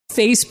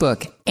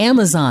Facebook,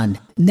 Amazon,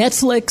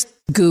 Netflix,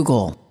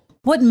 Google.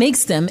 What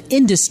makes them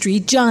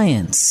industry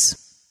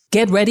giants?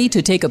 Get ready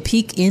to take a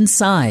peek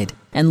inside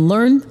and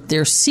learn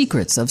their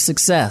secrets of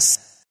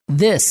success.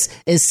 This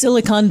is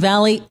Silicon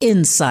Valley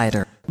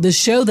Insider, the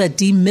show that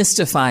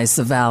demystifies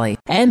the Valley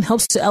and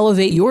helps to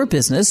elevate your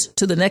business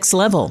to the next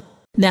level.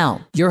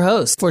 Now, your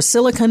host for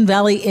Silicon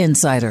Valley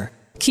Insider,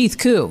 Keith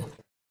Koo.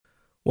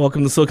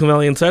 Welcome to Silicon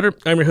Valley Insider.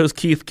 I'm your host,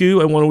 Keith Koo.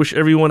 I want to wish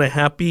everyone a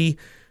happy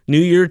New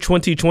Year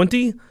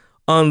 2020.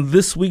 On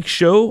this week's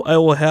show, I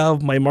will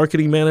have my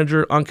marketing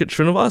manager, Ankit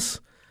Srinivas,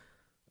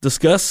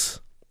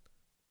 discuss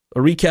a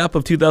recap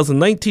of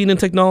 2019 in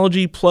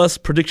technology, plus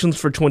predictions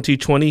for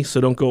 2020,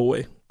 so don't go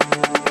away.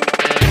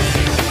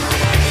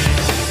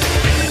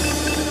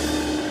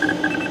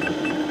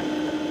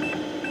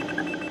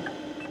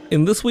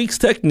 In this week's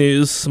tech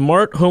news,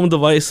 smart home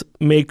device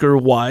maker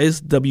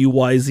Wyze,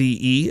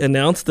 W-Y-Z-E,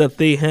 announced that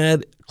they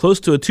had close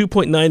to a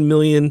 2.9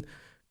 million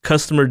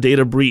customer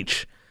data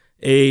breach.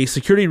 A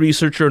security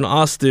researcher in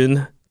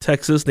Austin,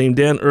 Texas, named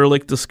Dan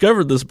Ehrlich,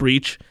 discovered this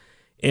breach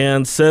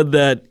and said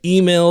that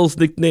emails,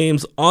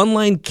 nicknames,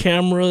 online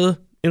camera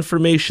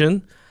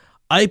information,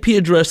 IP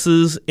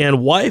addresses, and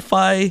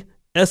Wi-Fi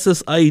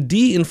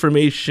SSID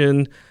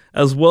information,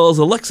 as well as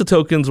Alexa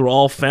tokens, were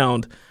all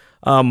found.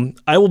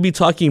 I will be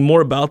talking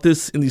more about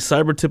this in the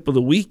Cyber Tip of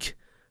the Week,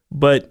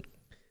 but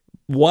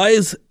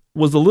Wyze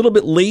was a little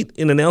bit late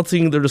in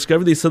announcing their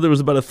discovery. They said there was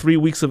about 3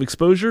 weeks of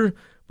exposure,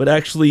 but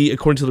actually,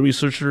 according to the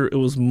researcher, it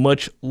was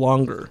much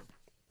longer.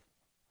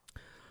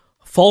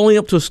 Following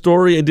up to a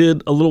story I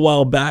did a little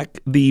while back,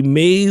 the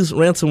Maze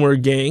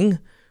ransomware gang,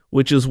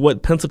 which is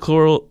what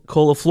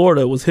Pensacola,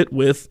 Florida was hit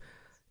with,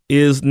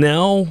 is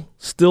now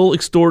still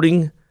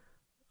extorting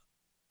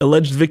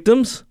alleged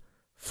victims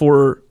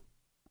for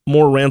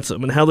more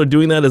ransom. And how they're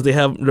doing that is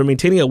they're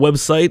maintaining a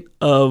website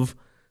of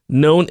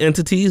known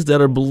entities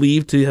that are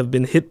believed to have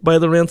been hit by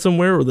the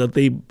ransomware, or that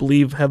they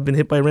believe have been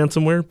hit by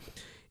ransomware.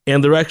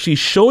 And they're actually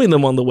showing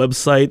them on the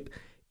website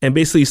and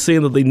basically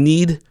saying that they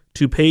need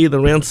to pay the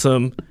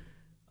ransom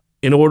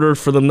in order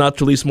for them not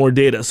to release more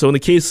data. So in the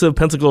case of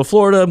Pensacola,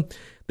 Florida,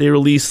 they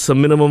released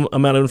some minimum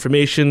amount of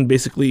information,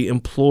 basically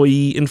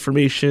employee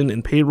information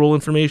and payroll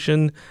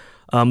information.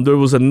 There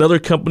was another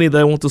company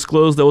that I won't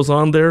disclose that was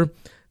on there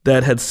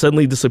that had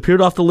suddenly disappeared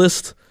off the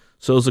list.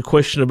 So it was a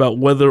question about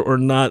whether or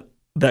not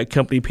that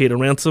company paid a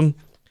ransom,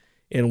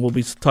 and we'll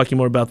be talking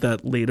more about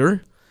that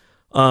later.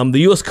 The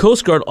U.S.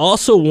 Coast Guard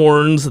also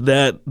warns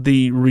that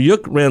the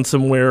Ryuk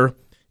ransomware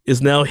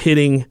is now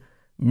hitting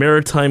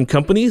maritime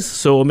companies.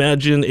 So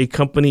imagine a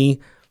company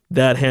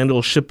that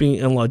handles shipping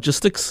and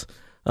logistics.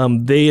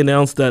 They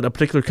announced that a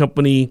particular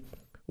company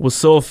was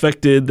so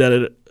affected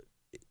that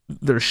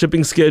their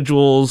shipping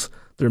schedules,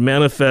 their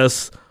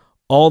manifests,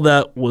 all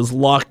that was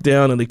locked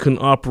down and they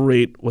couldn't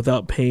operate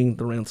without paying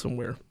the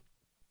ransomware.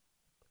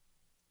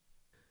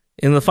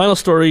 In the final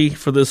story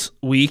for this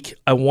week,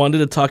 I wanted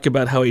to talk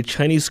about how a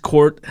Chinese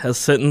court has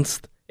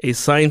sentenced a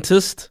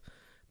scientist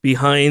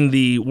behind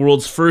the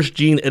world's first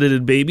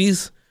gene-edited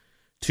babies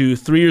to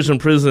 3 years in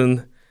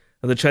prison.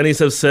 And the Chinese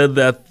have said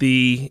that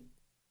the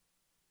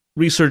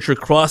researcher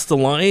crossed the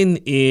line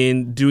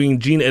in doing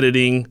gene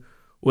editing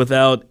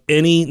without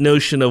any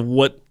notion of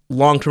what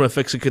long-term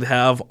effects it could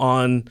have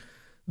on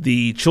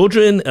the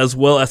children as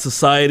well as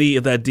society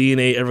if that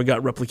DNA ever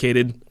got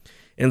replicated.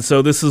 And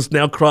so this is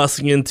now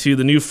crossing into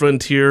the new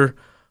frontier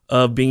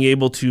of being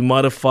able to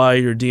modify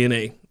your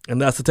DNA. And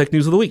that's the tech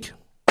news of the week.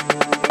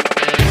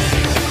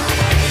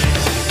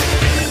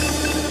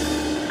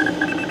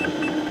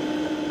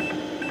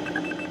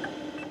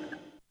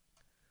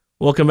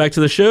 Welcome back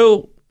to the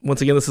show.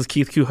 Once again, this is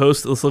Keith Koo,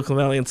 host of the Silicon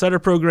Valley Insider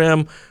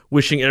program,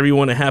 wishing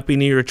everyone a happy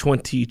New Year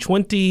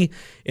 2020.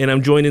 And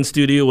I'm joined in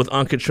studio with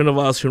Ankit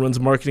Srinivas, who runs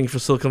marketing for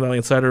Silicon Valley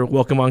Insider.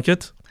 Welcome,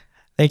 Ankit.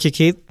 Thank you,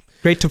 Keith.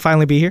 Great to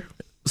finally be here.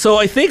 So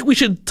I think we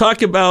should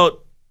talk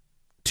about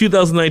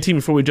 2019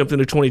 before we jump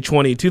into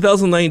 2020.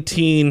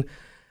 2019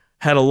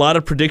 had a lot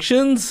of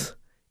predictions,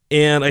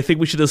 and I think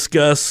we should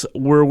discuss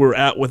where we're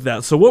at with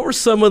that. So what were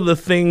some of the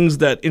things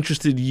that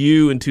interested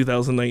you in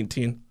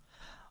 2019?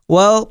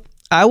 Well,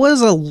 I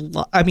was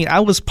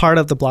part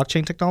of the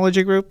blockchain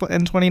technology group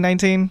in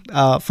 2019,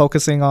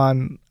 focusing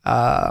on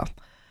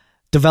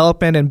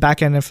development and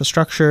backend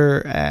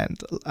infrastructure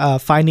and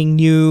finding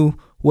new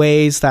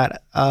ways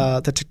that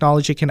the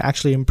technology can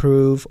actually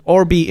improve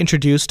or be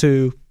introduced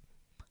to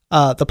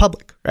the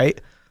public, right?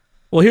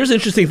 Well, here's the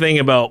interesting thing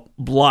about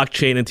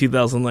blockchain in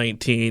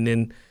 2019,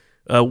 and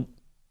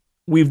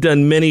we've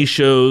done many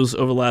shows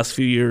over the last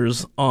few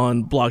years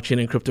on blockchain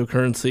and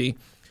cryptocurrency.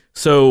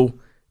 So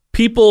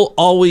people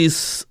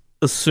always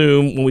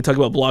assume when we talk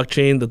about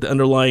blockchain that the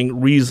underlying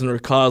reason or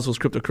cause was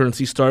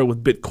cryptocurrency. Started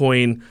with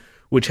Bitcoin,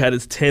 which had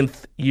its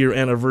 10th year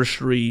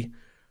anniversary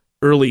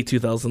early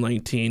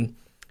 2019.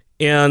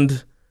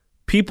 And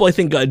people, I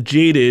think, got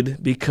jaded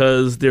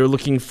because they're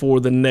looking for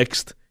the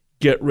next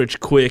get rich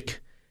quick.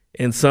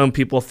 And some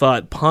people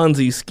thought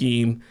Ponzi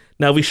scheme.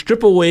 Now, if we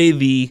strip away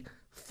the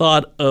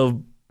thought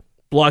of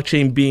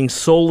blockchain being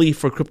solely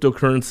for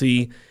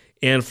cryptocurrency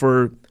and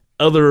for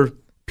other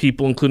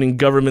people, including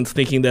governments,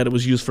 thinking that it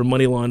was used for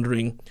money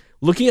laundering.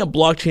 Looking at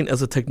blockchain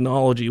as a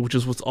technology, which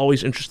is what's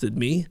always interested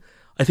me,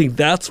 I think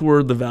that's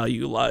where the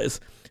value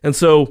lies. And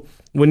so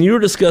when you were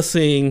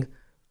discussing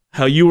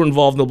how you were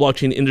involved in the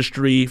blockchain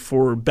industry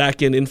for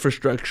back-end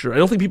infrastructure, I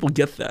don't think people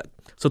get that.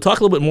 So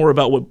talk a little bit more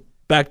about what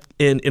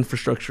back-end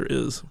infrastructure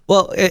is.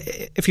 Well,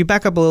 if you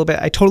back up a little bit,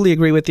 I totally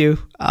agree with you.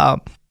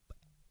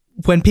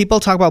 When people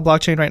talk about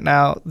blockchain right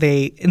now,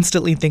 they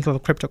instantly think of a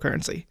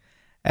cryptocurrency.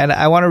 And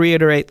I want to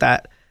reiterate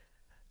that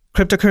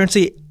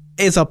cryptocurrency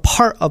is a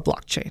part of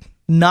blockchain,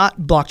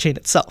 not blockchain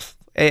itself.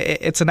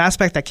 It's an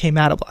aspect that came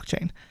out of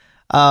blockchain.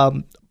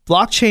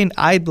 Blockchain,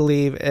 I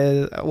believe,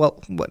 is, well,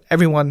 what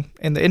everyone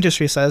in the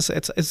industry says,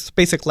 it's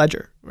basic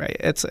ledger, right?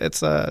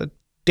 It's a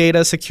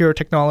data secure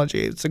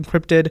technology. It's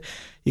encrypted.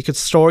 You could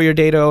store your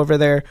data over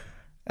there.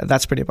 And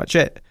that's pretty much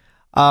it.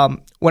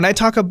 When I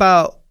talk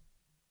about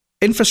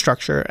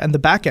infrastructure and the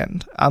back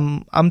end,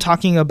 I'm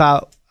talking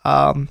about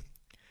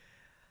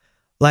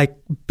like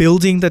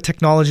building the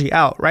technology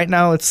out. Right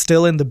now, it's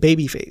still in the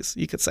baby phase,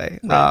 you could say.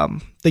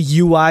 Right. The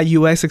UI,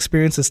 UX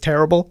experience is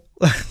terrible.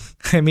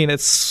 I mean,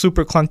 it's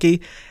super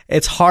clunky.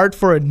 It's hard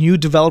for a new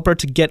developer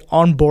to get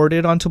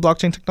onboarded onto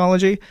blockchain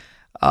technology.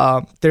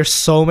 There's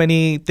so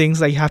many things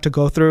that you have to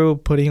go through,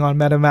 putting on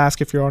MetaMask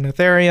if you're on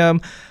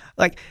Ethereum.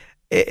 Like,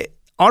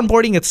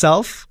 onboarding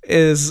itself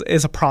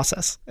is a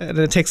process, and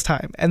it takes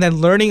time. And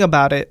then learning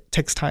about it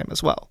takes time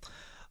as well.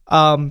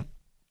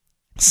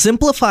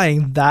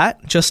 Simplifying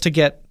that just to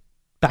get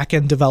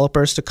back-end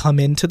developers to come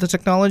into the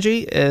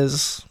technology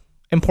is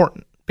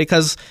important,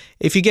 because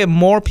if you get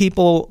more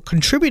people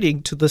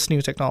contributing to this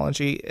new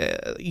technology,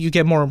 you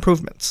get more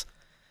improvements.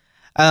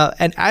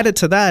 And added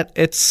to that,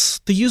 it's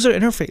the user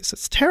interface.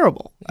 It's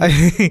terrible.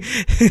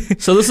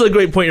 So this is a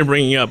great point you're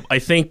bringing up. I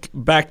think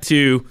back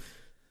to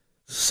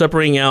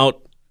separating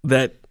out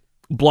that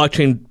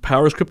blockchain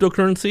powers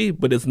cryptocurrency,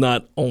 but it's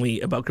not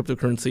only about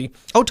cryptocurrency.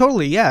 Oh,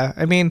 totally. Yeah.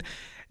 I mean,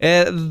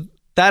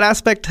 that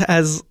aspect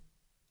has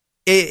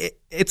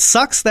it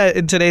sucks that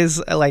in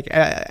today's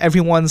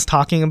everyone's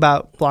talking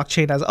about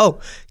blockchain as, oh,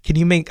 can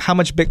you make how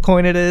much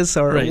Bitcoin it is,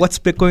 or right, what's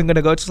Bitcoin going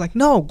to go to? It's like,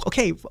 no,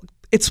 okay,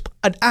 it's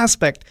an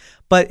aspect,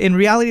 but in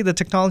reality, the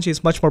technology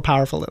is much more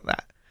powerful than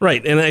that.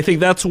 Right, and I think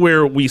that's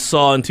where we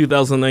saw in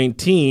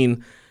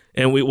 2019,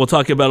 and we'll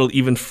talk about it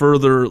even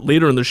further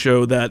later in the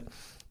show, that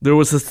there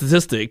was a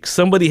statistic.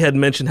 Somebody had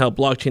mentioned how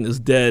blockchain is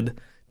dead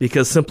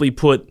because, simply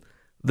put,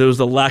 there was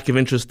a lack of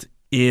interest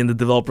in the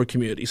developer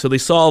community. So they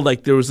saw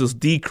like there was this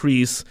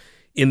decrease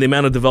in the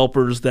amount of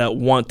developers that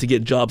want to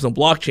get jobs on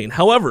blockchain.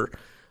 However,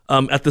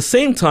 at the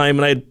same time,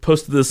 and I had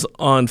posted this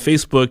on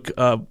Facebook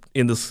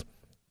in this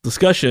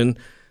discussion,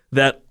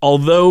 that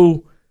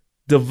although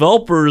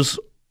developers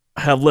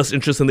have less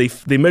interest, and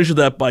they measure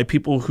that by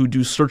people who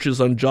do searches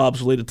on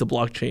jobs related to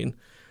blockchain,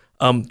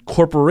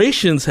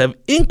 corporations have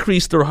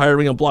increased their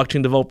hiring of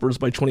blockchain developers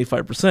by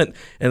 25%,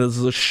 and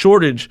there's a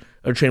shortage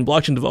of trained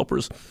blockchain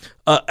developers.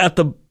 At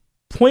the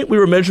point we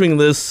were measuring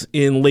this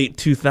in late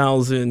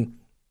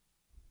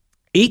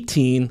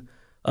 2018,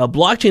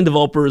 blockchain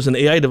developers and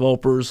AI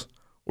developers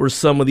were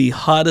some of the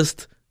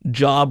hottest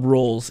job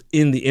roles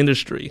in the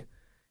industry.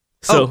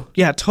 So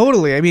yeah,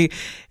 totally. I mean,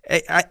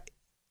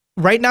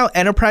 right now,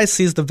 enterprise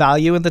sees the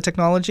value in the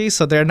technology,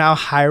 so they're now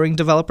hiring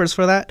developers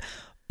for that.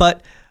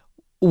 But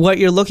what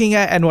you're looking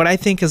at, and what I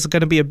think is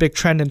going to be a big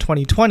trend in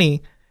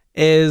 2020,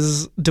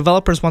 is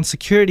developers want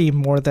security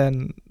more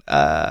than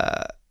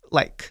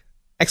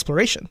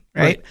exploration,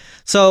 right?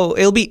 So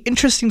it'll be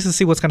interesting to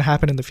see what's going to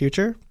happen in the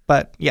future.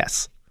 But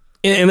yes.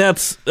 And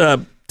that's,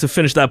 to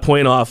finish that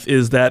point off,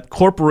 is that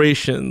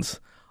corporations,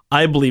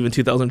 I believe in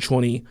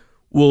 2020,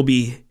 will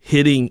be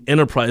hitting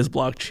enterprise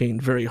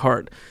blockchain very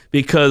hard.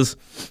 Because,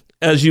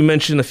 as you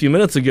mentioned a few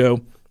minutes ago,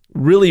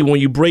 really when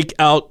you break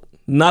out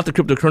not the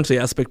cryptocurrency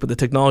aspect, but the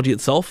technology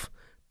itself,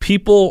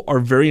 people are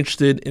very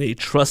interested in a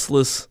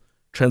trustless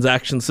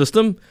transaction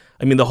system.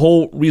 I mean, the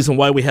whole reason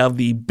why we have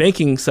the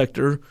banking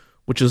sector,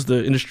 which is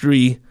the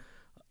industry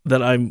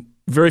that I'm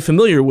very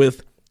familiar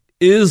with,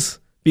 is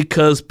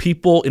because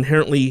people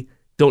inherently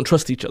don't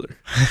trust each other.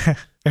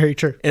 Very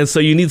true. And so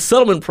you need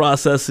settlement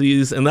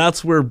processes, and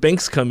that's where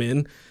banks come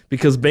in,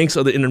 because banks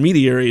are the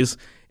intermediaries.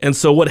 And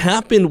so what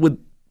happened with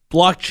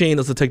blockchain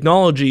as a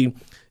technology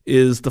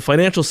is the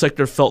financial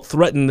sector felt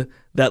threatened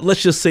that,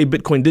 let's just say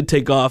Bitcoin did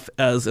take off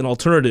as an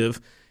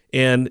alternative,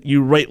 and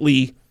you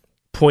rightly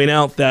point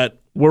out that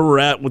where we're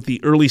at with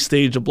the early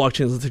stage of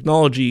blockchain as a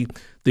technology,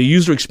 the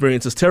user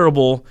experience is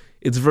terrible.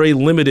 It's very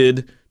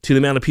limited to the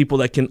amount of people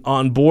that can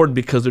onboard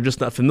because they're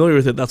just not familiar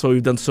with it. That's why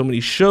we've done so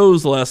many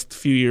shows the last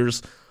few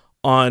years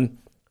on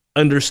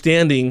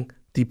understanding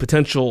the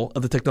potential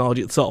of the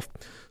technology itself.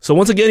 So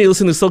once again, you're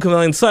listening to Silicon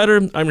Valley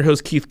Insider. I'm your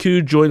host, Keith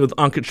Koo, joined with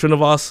Ankit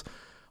Srinivas,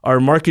 our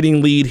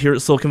marketing lead here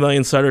at Silicon Valley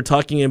Insider,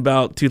 talking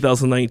about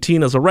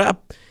 2019 as a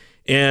wrap.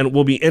 And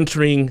we'll be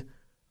entering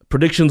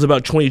predictions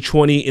about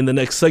 2020 in the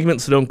next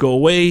segment, so don't go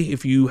away.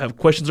 If you have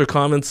questions or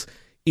comments,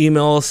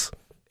 email us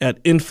at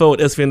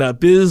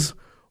info@svn.biz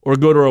or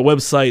go to our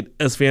website,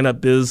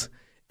 svn.biz,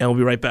 and we'll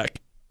be right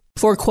back.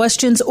 For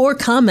questions or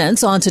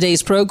comments on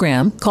today's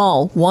program,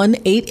 call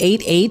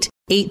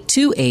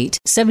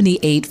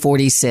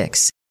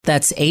 1-888-828-7846.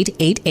 That's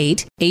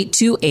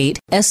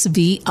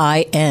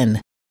 888-828-SVIN.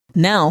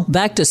 Now,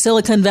 back to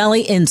Silicon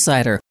Valley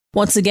Insider.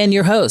 Once again,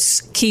 your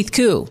host, Keith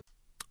Koo.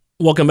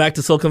 Welcome back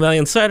to Silicon Valley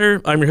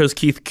Insider. I'm your host,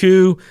 Keith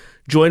Koo,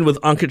 joined with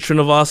Ankit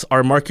Srinivas,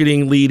 our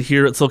marketing lead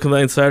here at Silicon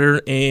Valley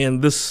Insider.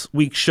 And this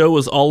week's show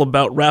is all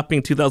about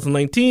wrapping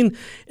 2019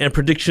 and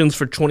predictions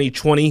for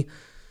 2020.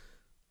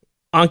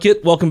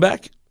 Ankit, welcome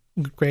back.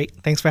 Great.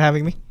 Thanks for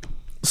having me.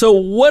 So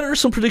what are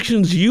some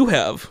predictions you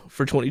have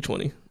for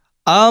 2020?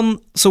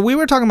 So we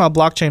were talking about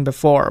blockchain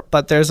before,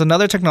 but there's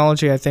another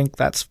technology I think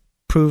that's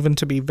proven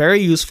to be very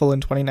useful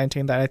in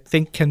 2019 that I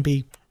think can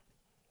be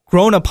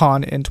grown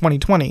upon in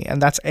 2020,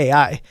 and that's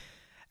AI.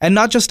 And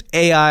not just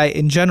AI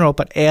in general,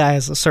 but AI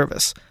as a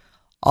service.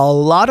 A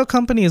lot of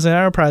companies in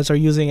enterprise are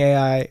using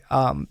AI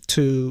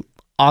to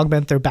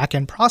augment their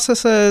back-end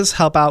processes,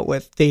 help out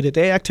with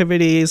day-to-day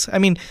activities. I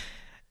mean,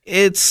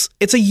 it's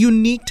a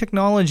unique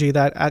technology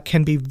that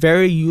can be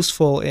very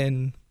useful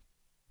in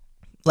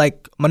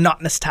like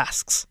monotonous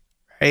tasks,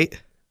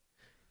 right?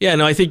 Yeah,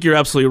 no, I think you're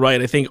absolutely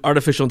right. I think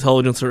artificial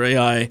intelligence or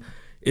AI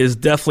is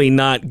definitely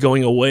not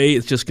going away.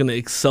 It's just going to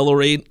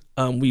accelerate.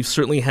 We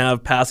certainly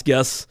have past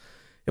guests.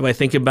 If I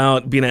think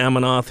about Bina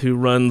Aminoth, who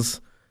runs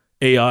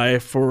AI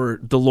for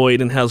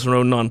Deloitte and has her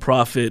own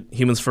nonprofit,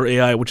 Humans for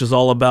AI, which is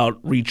all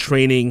about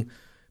retraining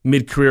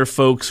mid-career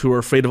folks who are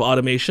afraid of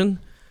automation.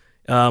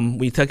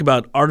 We talk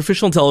about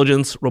artificial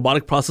intelligence,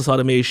 robotic process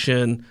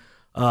automation.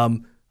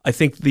 I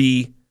think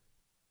the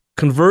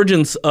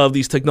convergence of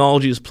these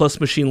technologies plus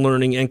machine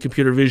learning and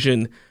computer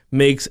vision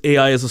makes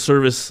AI as a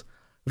service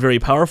very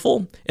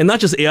powerful. And not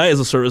just AI as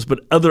a service, but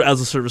other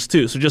as a service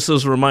too. So just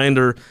as a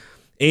reminder,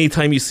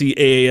 anytime you see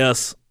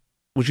AAS,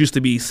 which used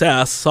to be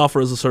SaaS,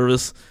 software as a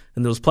service,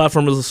 and there was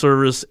platform as a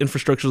service,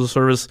 infrastructure as a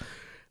service,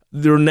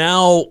 they're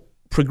now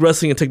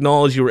progressing in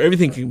technology where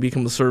everything can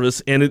become a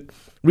service. And the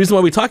reason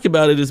why we talk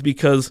about it is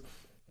because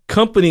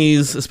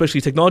companies,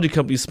 especially technology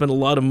companies, spend a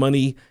lot of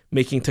money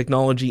making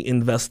technology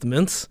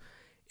investments,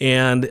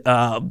 and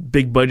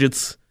big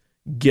budgets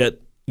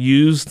get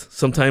used,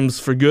 sometimes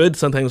for good,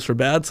 sometimes for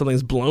bad,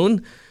 sometimes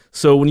blown.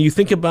 So when you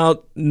think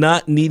about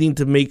not needing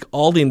to make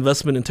all the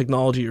investment in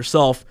technology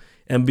yourself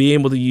and being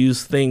able to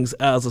use things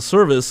as a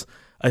service,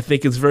 I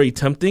think it's very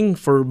tempting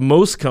for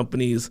most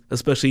companies,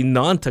 especially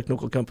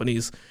non-technical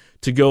companies,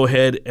 to go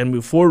ahead and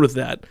move forward with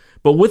that.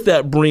 But with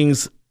that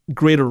brings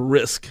greater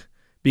risk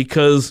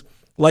because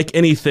like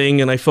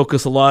anything, and I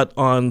focus a lot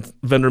on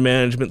vendor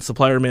management,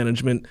 supplier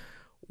management,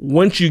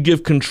 once you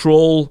give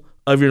control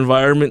of your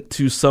environment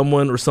to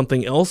someone or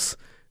something else,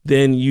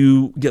 then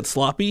you get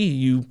sloppy,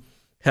 you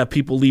have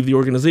people leave the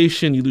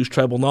organization, you lose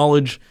tribal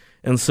knowledge,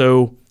 and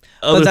so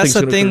but that's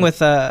the thing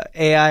with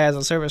AI as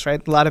a service,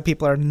 right? A lot of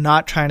people are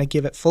not trying to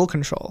give it full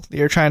control.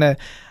 They're trying to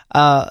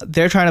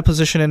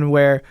position it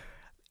where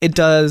it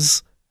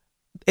does.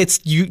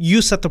 It's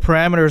you set the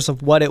parameters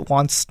of what it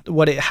wants,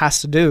 what it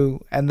has to do,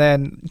 and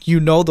then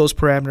those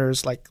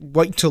parameters, like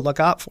what to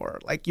look out for.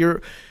 Like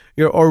you're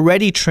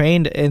already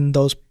trained in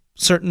those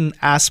certain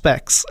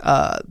aspects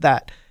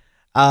that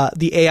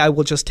the AI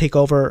will just take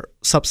over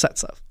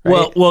subsets of.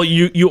 Right? Well,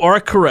 you are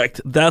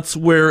correct. That's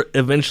where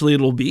eventually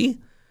it'll be.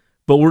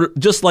 But we're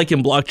just like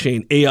in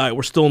blockchain, AI,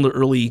 we're still in the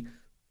early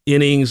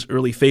innings,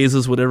 early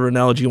phases, whatever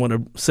analogy you want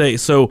to say.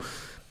 So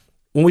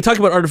when we talk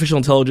about artificial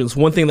intelligence,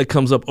 one thing that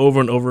comes up over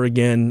and over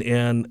again,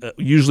 and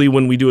usually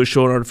when we do a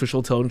show on artificial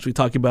intelligence, we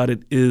talk about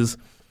it, is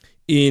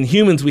in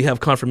humans, we have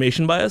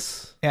confirmation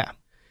bias. Yeah.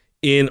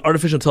 In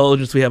artificial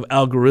intelligence, we have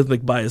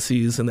algorithmic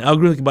biases, and the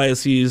algorithmic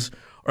biases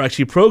are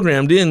actually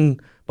programmed in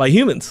by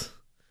humans.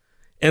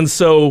 And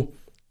so,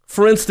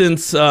 for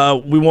instance,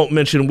 we won't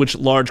mention which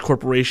large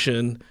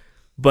corporation,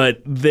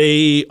 but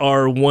they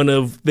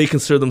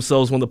consider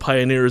themselves one of the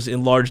pioneers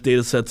in large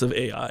data sets of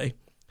AI.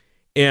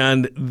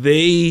 And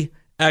they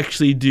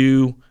actually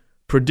do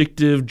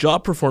predictive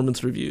job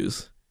performance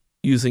reviews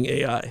using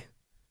AI.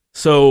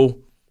 So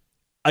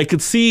I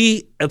could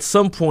see at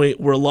some point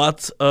where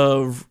lots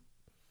of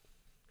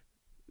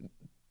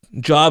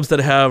jobs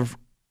that have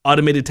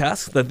automated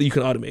tasks that you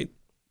can automate,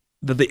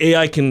 that the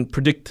AI can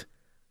predict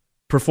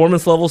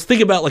performance levels.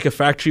 Think about like a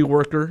factory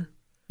worker.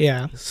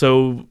 Yeah.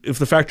 So if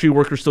the factory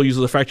worker still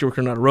uses a factory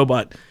worker, not a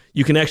robot,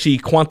 you can actually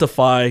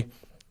quantify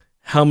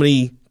how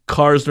many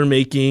cars they're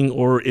making,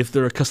 or if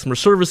they're a customer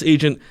service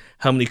agent,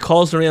 how many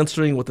calls they're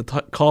answering, what the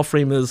call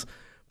frame is.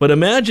 But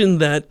imagine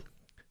that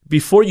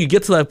before you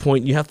get to that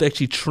point, you have to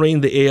actually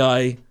train the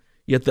AI.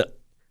 You have to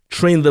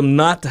train them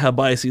not to have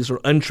biases or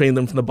untrain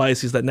them from the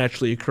biases that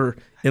naturally occur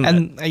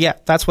in that. Yeah,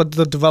 that's what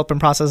the development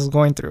process is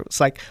going through.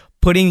 It's like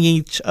putting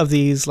each of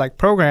these like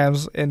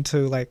programs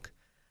into like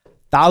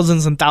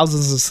thousands and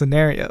thousands of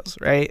scenarios,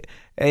 right?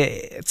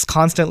 It's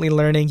constantly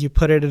learning. You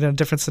put it in a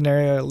different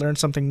scenario, it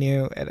learns something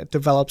new, and it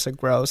develops, it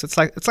grows. It's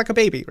like a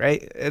baby,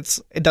 right?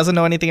 It doesn't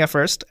know anything at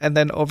first, and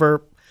then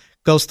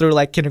goes through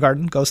like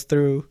kindergarten, goes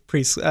through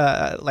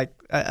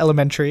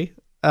elementary,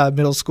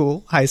 middle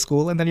school, high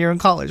school, and then you're in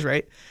college,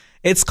 right?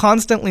 It's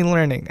constantly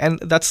learning, and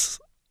that's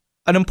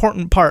an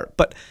important part.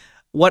 But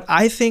what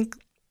I think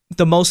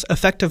the most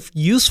effective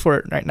use for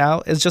it right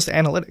now is just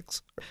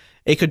analytics.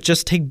 It could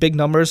just take big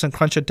numbers and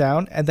crunch it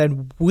down, and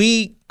then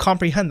we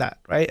comprehend that,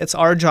 right? It's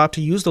our job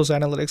to use those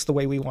analytics the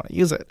way we want to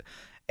use it.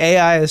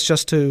 AI is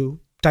just to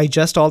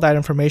digest all that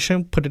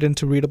information, put it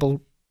into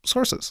readable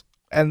sources.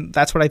 And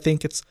that's what I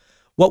think it's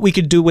what we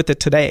could do with it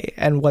today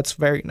and what's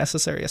very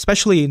necessary,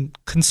 especially in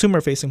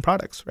consumer-facing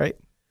products, right?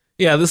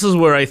 Yeah, this is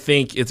where I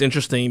think it's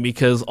interesting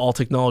because all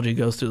technology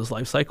goes through this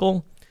life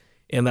cycle,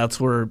 and that's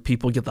where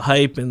people get the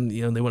hype and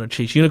they want to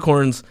chase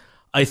unicorns.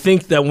 I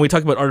think that when we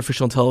talk about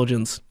artificial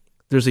intelligence,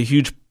 there's a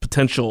huge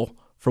potential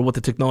for what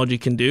the technology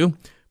can do,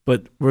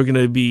 but we're going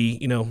to be,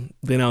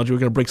 the analogy, we're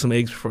going to break some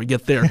eggs before we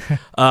get there.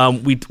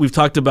 We've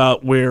talked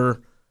about where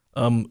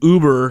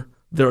Uber,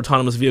 their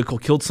autonomous vehicle,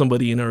 killed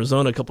somebody in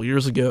Arizona a couple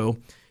years ago.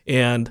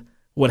 And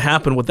what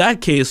happened with that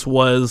case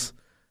was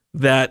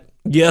that,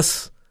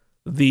 yes,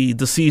 the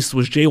deceased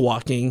was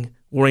jaywalking,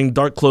 wearing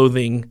dark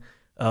clothing,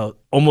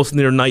 almost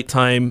near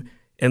nighttime,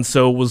 and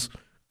so was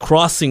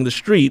crossing the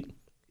street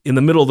in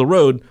the middle of the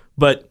road.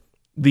 But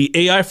the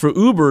AI for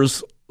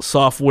Uber's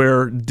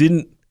software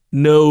didn't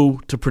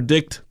know to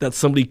predict that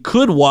somebody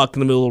could walk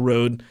in the middle of the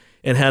road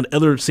and had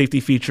other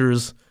safety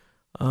features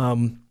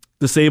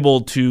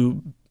disabled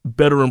to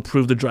better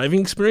improve the driving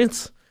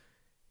experience.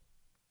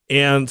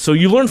 And so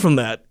you learn from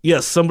that.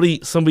 Yes,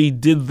 somebody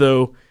did,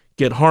 though,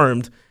 get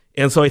harmed.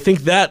 And so I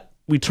think that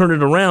we turned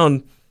it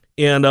around.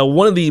 And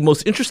one of the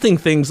most interesting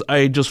things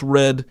I just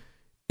read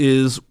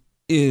is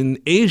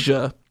in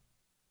Asia,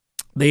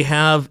 they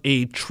have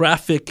a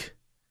traffic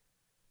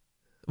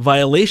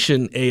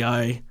violation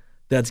AI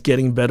that's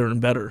getting better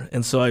and better.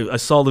 And so I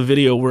saw the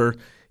video where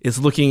it's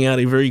looking at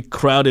a very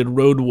crowded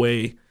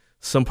roadway,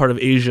 some part of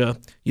Asia.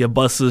 You have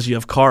buses, you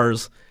have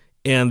cars,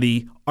 and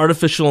the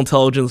artificial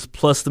intelligence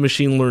plus the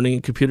machine learning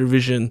and computer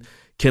vision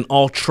can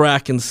all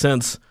track and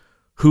sense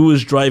who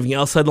is driving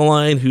outside the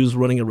line, who's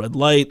running a red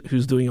light,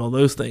 who's doing all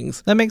those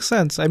things. That makes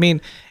sense. I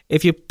mean,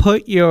 if you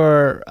put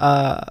your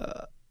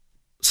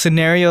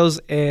scenarios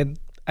in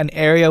an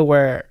area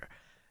where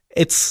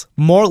it's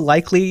more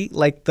likely,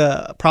 like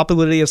the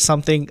probability of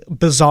something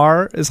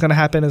bizarre is going to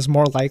happen is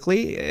more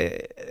likely,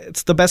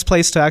 it's the best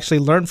place to actually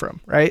learn from,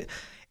 right?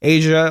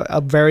 Asia,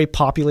 a very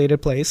populated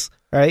place,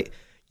 right?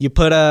 You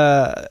put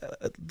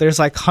there's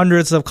like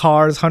hundreds of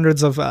cars,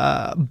 hundreds of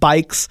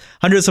bikes,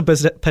 hundreds of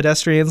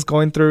pedestrians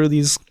going through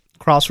these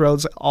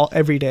crossroads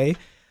every day.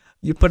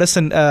 You put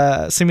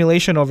a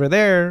simulation over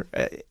there,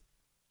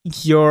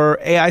 your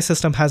AI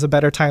system has a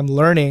better time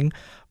learning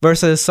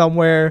versus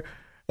somewhere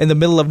in the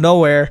middle of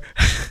nowhere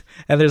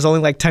and there's only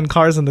like 10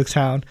 cars in the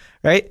town,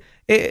 right?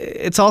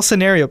 It's all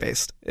scenario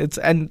based.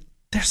 And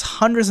there's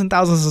hundreds and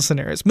thousands of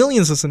scenarios,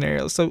 millions of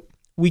scenarios. So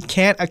we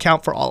can't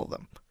account for all of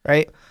them,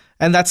 right?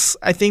 And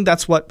I think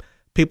that's what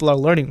people are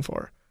learning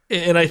for.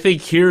 And I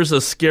think here's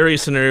a scary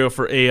scenario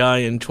for AI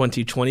in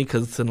 2020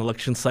 because it's an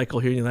election cycle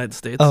here in the United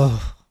States.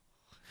 Oh,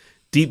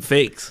 deep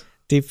fakes.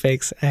 Deep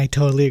fakes. I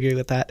totally agree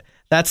with that.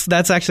 That's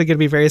actually going to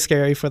be very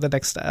scary for the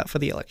next for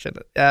the election.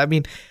 I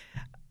mean,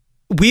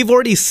 we've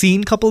already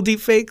seen a couple deep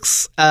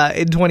fakes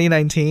in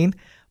 2019,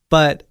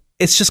 but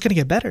it's just going to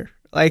get better.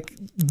 Like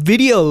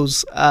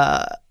videos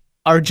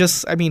are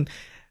just, I mean,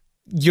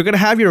 you're going to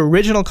have your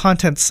original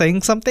content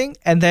saying something,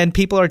 and then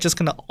people are just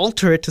going to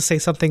alter it to say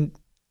something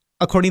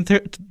according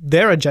to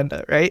their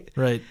agenda, right?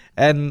 Right.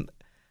 And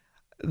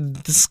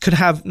this could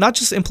have not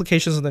just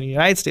implications in the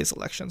United States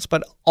elections,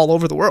 but all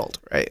over the world,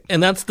 right?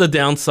 And that's the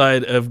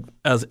downside of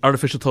as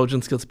artificial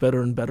intelligence gets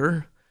better and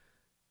better.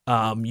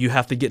 You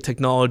have to get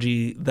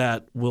technology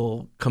that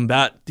will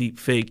combat deep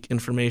fake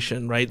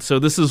information, right? So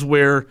this is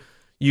where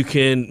you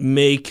can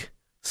make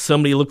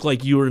somebody look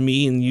like you or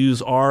me and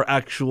use our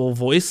actual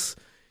voice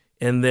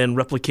and then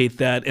replicate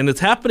that. And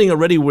it's happening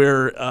already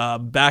where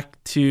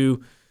back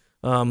to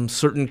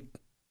certain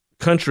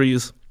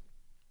countries,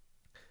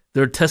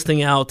 they're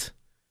testing out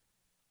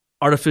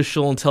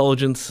artificial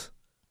intelligence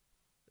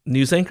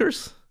news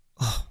anchors.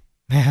 Oh,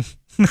 man.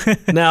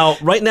 Now,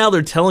 right now,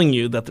 they're telling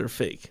you that they're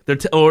fake.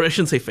 Or I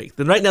shouldn't say fake.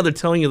 Right now, they're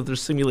telling you that they're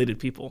simulated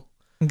people.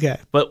 Okay.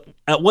 But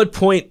at what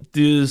point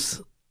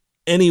does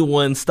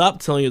anyone stop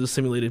telling you they're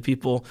simulated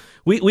people?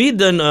 We had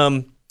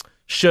done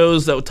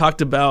shows that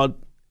talked about,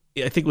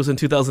 I think it was in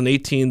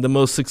 2018, the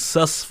most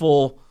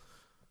successful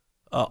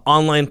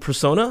online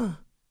persona,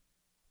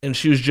 and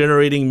she was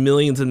generating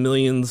millions and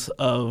millions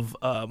of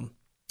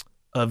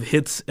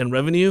hits and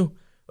revenue.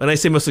 When I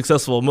say most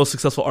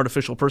successful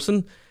artificial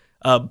person.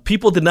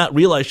 People did not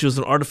realize she was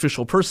an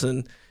artificial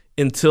person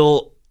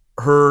until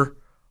her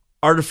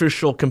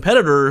artificial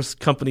competitor's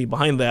company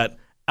behind that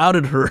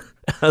outed her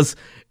as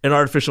an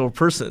artificial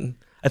person.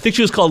 I think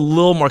she was called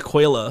Lil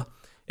Marquela,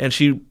 and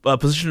she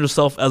positioned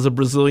herself as a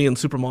Brazilian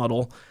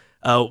supermodel.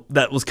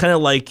 That was kind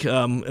of like,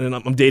 and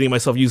I'm dating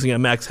myself using a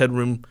Max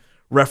Headroom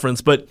reference,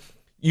 but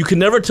you could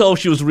never tell if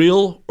she was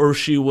real or if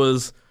she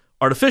was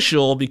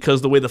artificial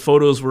because the way the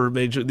photos were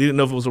made, they didn't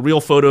know if it was a real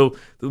photo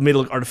that made it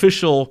look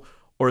artificial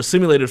or a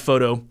simulated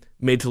photo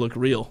made to look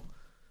real.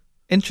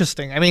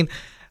 Interesting. I mean,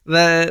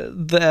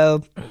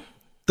 the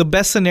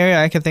best scenario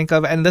I can think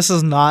of, and this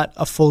is not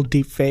a full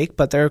deep fake,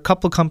 but there are a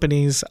couple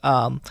companies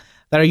that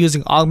are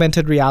using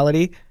augmented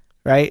reality,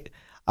 right?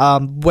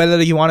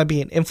 Whether you want to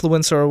be an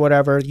influencer or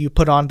whatever, you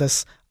put on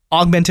this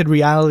augmented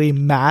reality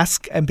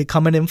mask and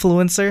become an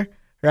influencer,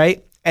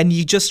 right? And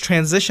you just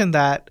transition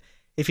that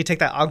if you take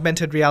that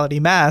augmented reality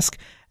mask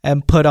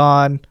and put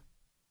on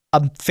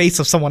a face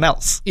of someone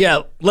else.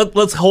 Yeah,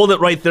 let's hold it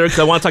right there because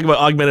I want to talk about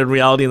augmented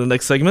reality in the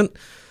next segment.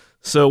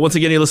 So once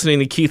again, you're listening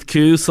to Keith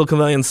Koo, Silicon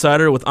Valley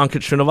Insider with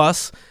Ankit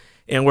Srinivas,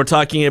 and we're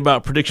talking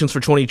about predictions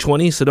for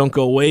 2020, so don't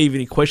go away. If you have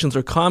any questions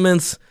or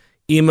comments,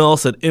 email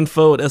us at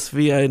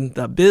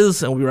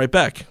info@svi.biz, and we'll be right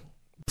back.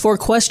 For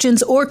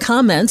questions or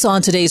comments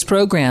on today's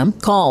program,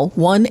 call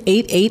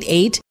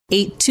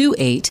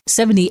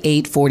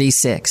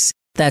 1-888-828-7846.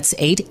 That's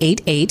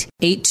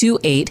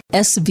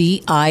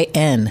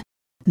 888-828-SVIN.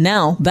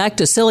 Now, back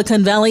to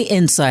Silicon Valley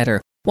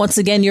Insider. Once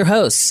again, your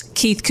host,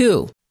 Keith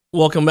Koo.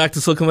 Welcome back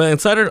to Silicon Valley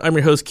Insider. I'm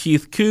your host,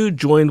 Keith Koo,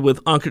 joined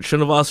with Ankit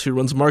Srinivas, who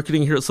runs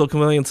marketing here at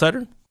Silicon Valley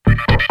Insider.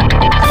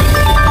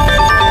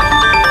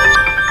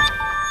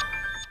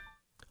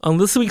 On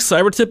this week's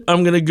Cyber Tip,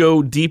 I'm going to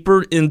go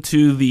deeper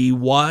into the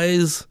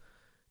Wyze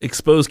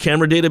exposed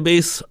camera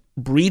database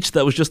breach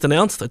that was just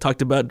announced. I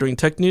talked about during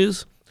Tech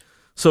News.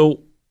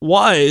 So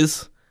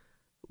Wyze,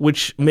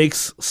 which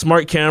makes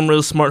smart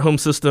cameras, smart home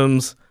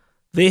systems,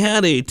 they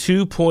had a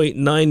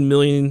 2.9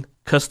 million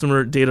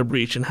customer data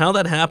breach. And how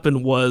that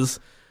happened was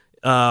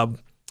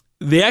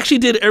they actually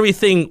did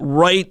everything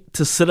right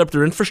to set up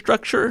their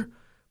infrastructure,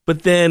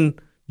 but then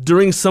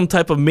during some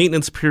type of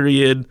maintenance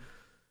period,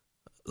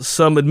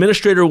 some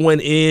administrator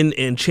went in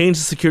and changed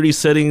the security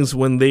settings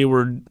when they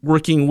were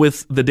working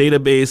with the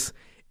database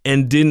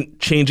and didn't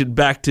change it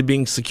back to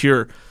being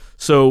secure.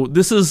 So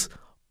this is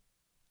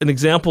an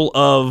example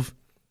of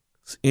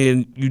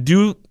you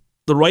do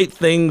the right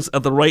things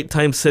at the right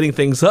time, setting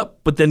things up,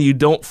 but then you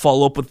don't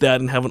follow up with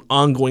that and have an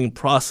ongoing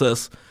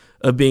process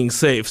of being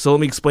safe. So let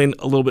me explain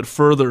a little bit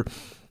further.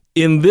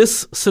 In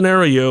this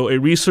scenario, a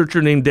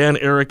researcher named Dan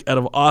Eric out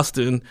of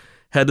Austin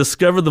had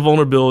discovered the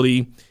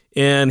vulnerability,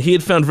 and he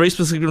had found very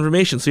specific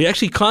information. So he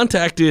actually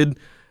contacted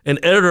an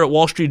editor at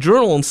Wall Street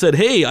Journal and said,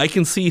 hey, I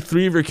can see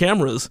 3 of your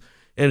cameras.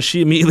 And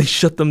she immediately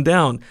shut them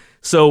down.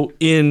 So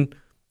in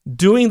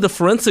doing the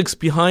forensics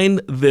behind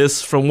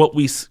this, from what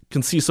we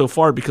can see so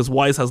far, because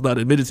Wyze has not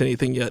admitted to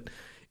anything yet,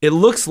 it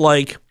looks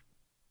like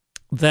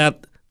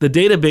that the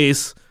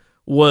database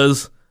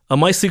was a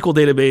MySQL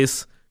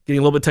database, getting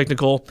a little bit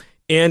technical,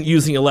 and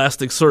using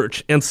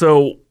Elasticsearch. And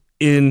so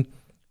in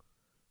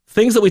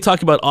things that we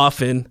talk about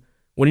often,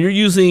 when you're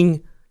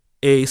using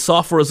a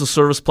software as a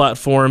service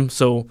platform,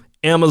 so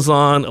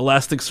Amazon,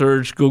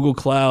 Elasticsearch, Google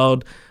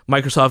Cloud,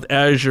 Microsoft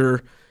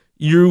Azure,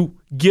 you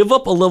give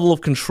up a level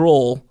of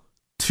control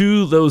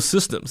to those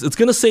systems. It's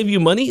going to save you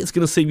money. It's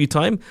going to save you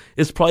time.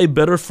 It's probably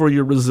better for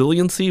your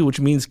resiliency, which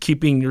means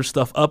keeping your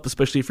stuff up,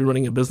 especially if you're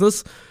running a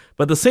business.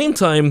 But at the same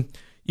time,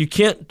 you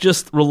can't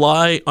just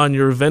rely on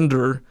your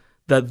vendor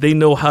that they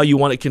know how you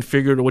want it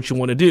configured or what you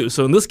want to do.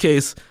 So in this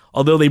case,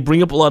 although they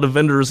bring up a lot of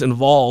vendors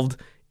involved,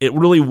 it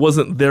really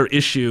wasn't their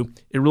issue.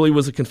 It really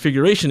was a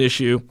configuration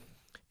issue.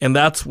 And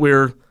that's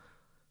where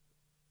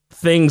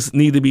things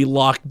need to be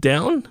locked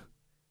down.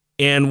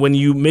 And when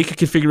you make a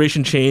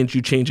configuration change,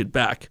 you change it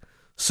back.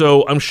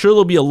 So I'm sure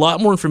there'll be a lot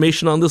more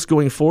information on this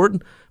going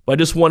forward, but I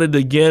just wanted to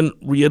again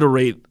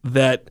reiterate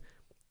that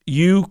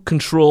you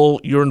control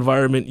your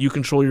environment, you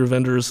control your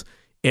vendors,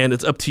 and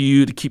it's up to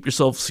you to keep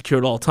yourself secure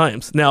at all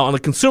times. Now, on the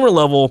consumer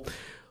level,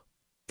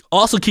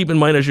 also keep in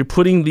mind as you're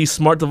putting these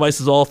smart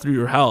devices all through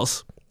your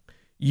house,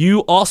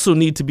 you also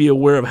need to be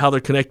aware of how they're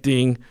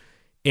connecting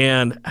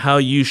and how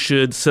you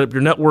should set up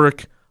your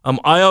network.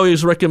 I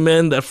always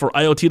recommend that for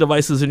IoT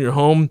devices in your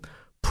home,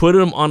 put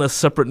them on a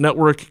separate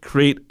network,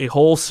 create a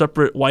whole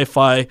separate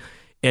Wi-Fi,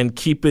 and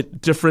keep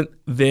it different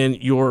than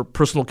your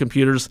personal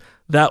computers.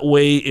 That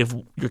way, if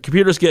your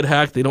computers get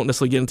hacked, they don't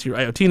necessarily get into your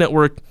IoT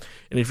network.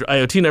 And if your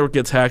IoT network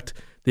gets hacked,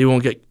 they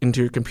won't get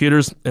into your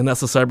computers. And that's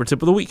the Cyber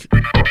Tip of the Week.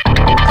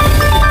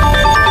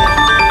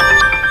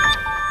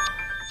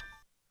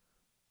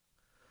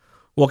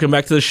 Welcome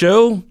back to the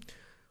show.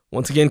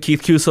 Once again,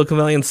 Keith Koo, Silicon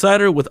Valley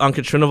Insider with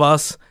Ankit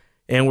Srinivas.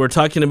 And we're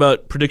talking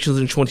about predictions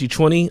in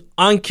 2020.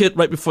 Ankit,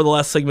 right before the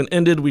last segment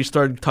ended, we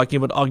started talking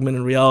about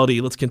augmented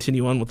reality. Let's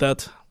continue on with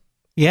that.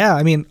 Yeah,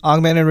 I mean,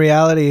 augmented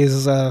reality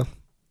is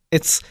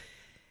it's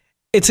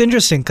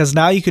interesting because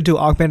now you could do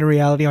augmented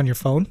reality on your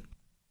phone,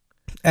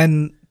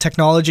 and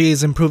technology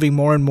is improving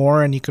more and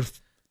more, and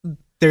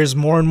there's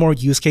more and more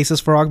use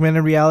cases for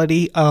augmented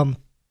reality,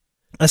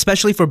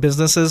 especially for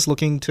businesses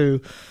looking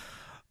to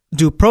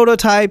do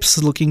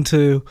prototypes, looking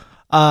to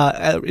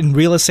in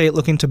real estate,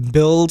 looking to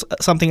build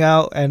something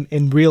out, and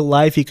in real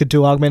life, you could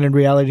do augmented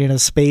reality in a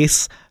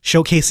space,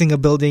 showcasing a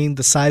building,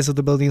 the size of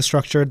the building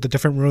structure, the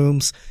different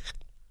rooms.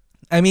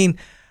 I mean,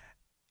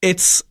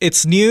 it's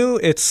new,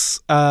 it's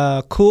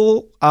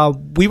cool.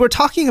 We were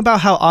talking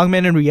about how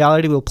augmented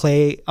reality will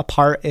play a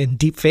part in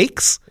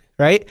deepfakes,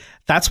 right?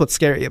 That's what's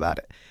scary about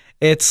it.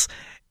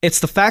 It's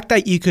the fact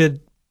that you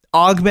could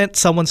augment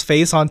someone's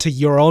face onto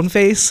your own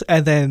face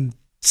and then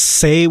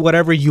say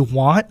whatever you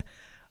want,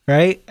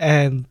 right?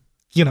 And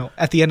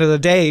at the end of the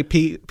day,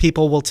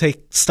 people will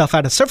take stuff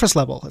at a surface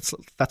level.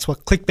 That's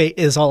what clickbait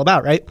is all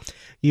about, right?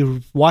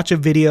 You watch a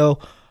video,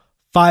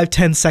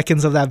 5-10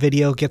 seconds of that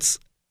video gets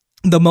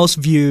the most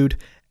viewed,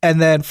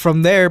 and then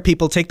from there,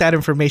 people take that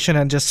information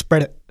and just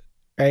spread it,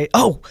 right?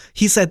 Oh,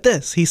 he said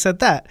this, he said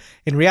that.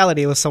 In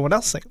reality, it was someone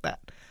else saying that.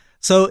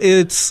 So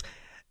it's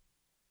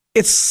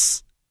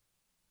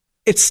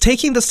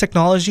taking this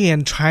technology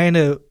and trying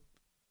to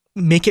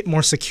make it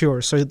more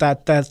secure so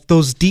that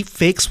those deep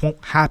fakes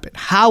won't happen.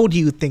 How do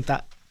you think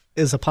that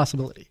is a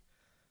possibility?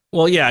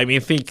 Well, yeah, I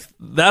think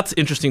that's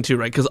interesting too,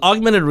 right? Because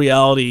augmented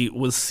reality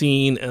was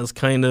seen as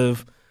kind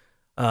of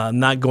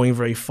not going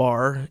very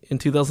far in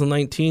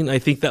 2019. I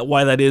think that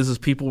why that is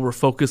people were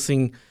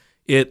focusing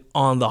it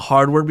on the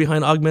hardware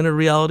behind augmented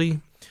reality.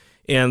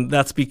 And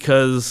that's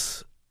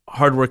because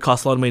hardware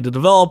costs a lot of money to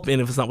develop,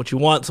 and if it's not what you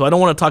want. So I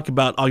don't want to talk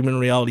about augmented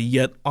reality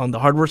yet on the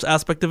hardware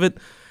aspect of it.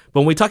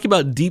 But when we talk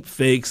about deep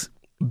fakes,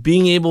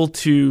 being able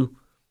to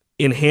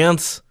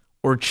enhance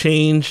or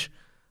change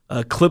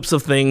clips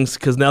of things,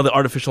 because now the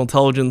artificial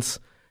intelligence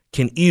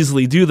can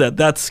easily do that,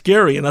 that's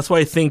scary. And that's why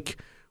I think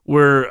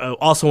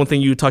also one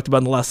thing you talked about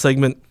in the last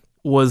segment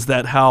was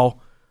that how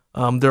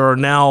there are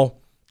now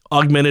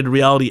augmented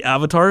reality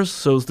avatars.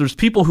 So there's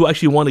people who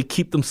actually want to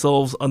keep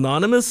themselves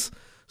anonymous,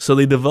 so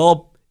they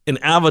develop an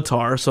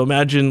avatar. So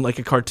imagine like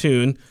a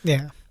cartoon,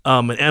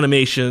 an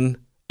animation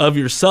of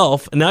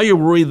yourself, and now you're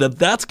worried that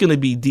that's going to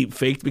be deep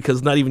faked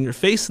because not even your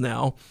face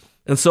now.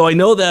 And so I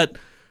know that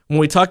when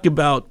we talk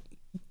about,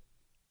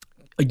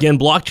 again,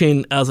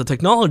 blockchain as a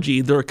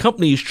technology, there are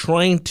companies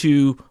trying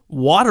to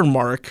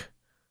watermark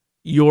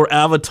your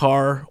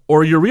avatar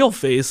or your real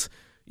face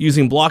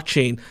using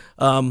blockchain.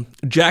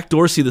 Jack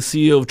Dorsey, the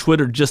CEO of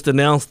Twitter, just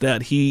announced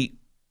that he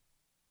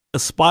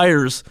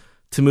aspires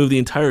to move the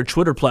entire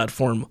Twitter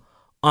platform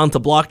onto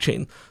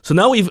blockchain. So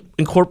now we've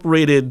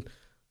incorporated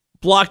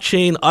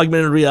blockchain,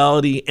 augmented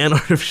reality, and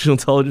artificial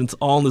intelligence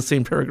all in the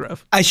same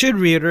paragraph. I should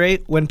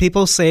reiterate, when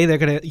people say they're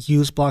going to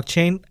use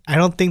blockchain, I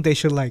don't think they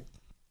should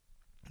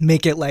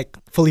make it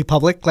fully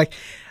public.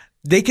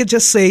 They could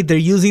just say they're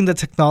using the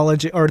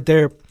technology or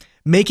they're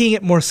making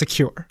it more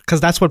secure,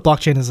 because that's what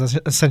blockchain is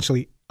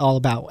essentially all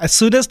about. As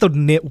soon as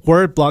the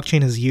word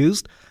blockchain is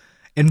used,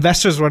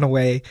 investors run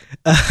away.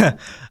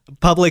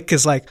 Public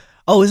is like,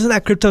 oh, isn't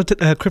that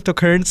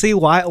cryptocurrency?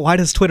 Why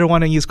does Twitter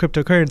want to use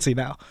cryptocurrency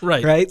now?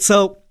 Right.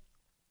 So,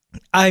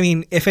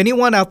 if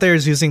anyone out there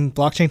is using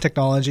blockchain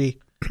technology,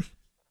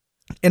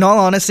 in all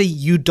honesty,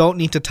 you don't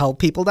need to tell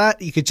people that.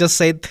 You could just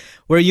say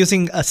we're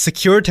using a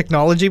secure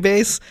technology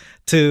base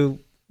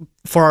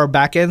for our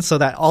backend so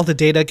that all the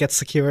data gets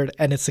secured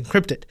and it's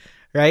encrypted,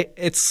 right?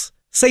 It's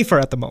safer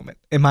at the moment,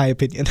 in my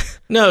opinion.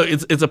 No,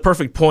 it's a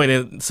perfect point.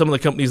 And some of the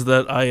companies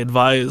that I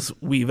advise,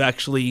 we've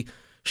actually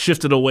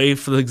shifted away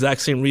for the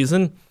exact same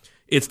reason.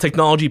 It's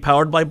technology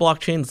powered by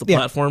blockchain. It's a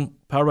platform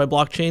powered by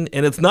blockchain.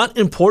 And it's not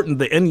important.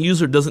 The end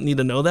user doesn't need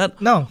to know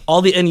that. No.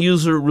 All the end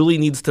user really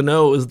needs to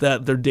know is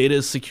that their data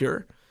is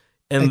secure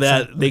and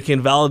that they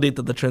can validate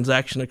that the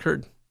transaction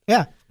occurred.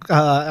 Yeah,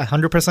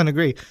 100%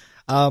 agree.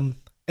 And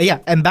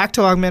back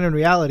to augmented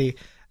reality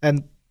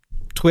and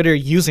Twitter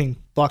using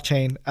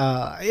blockchain.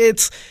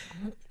 It's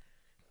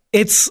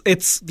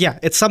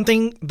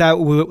something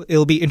that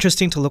it'll be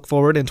interesting to look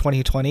forward in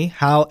 2020,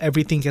 how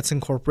everything gets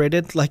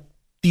incorporated. Like,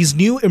 these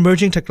new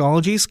emerging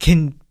technologies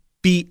can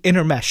be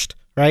intermeshed,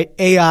 right?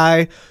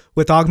 AI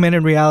with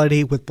augmented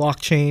reality, with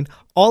blockchain,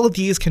 all of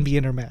these can be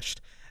intermeshed.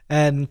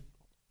 And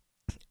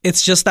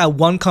it's just that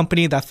one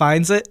company that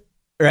finds it,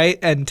 right,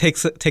 and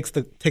takes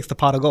the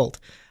pot of gold.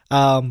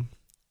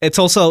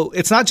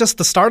 It's not just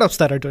the startups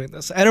that are doing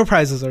this.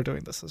 Enterprises are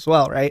doing this as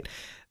well, right?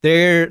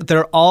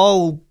 They're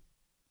all,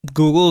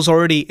 Google's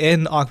already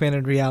in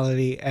augmented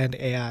reality and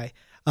AI.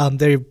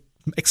 They're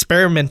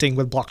experimenting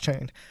with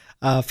blockchain.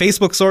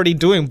 Facebook's already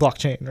doing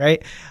blockchain,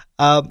 right?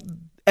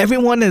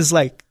 Everyone is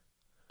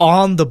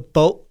on the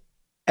boat,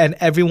 and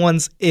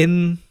everyone's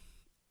in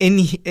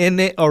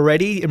it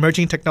already.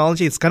 Emerging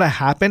technology, it's gonna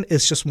happen.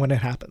 It's just when it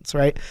happens,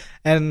 right?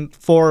 And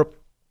for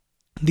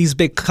these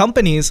big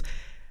companies,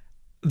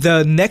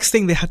 the next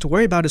thing they have to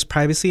worry about is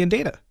privacy and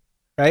data,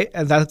 right?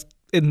 And that's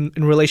in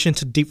relation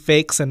to deep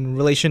fakes and in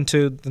relation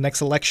to the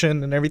next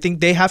election and everything.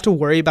 They have to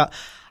worry about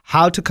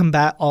how to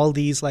combat all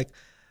these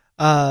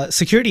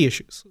security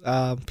issues.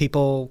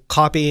 People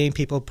copying,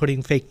 people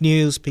putting fake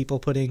news, people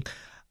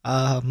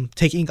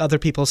taking other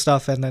people's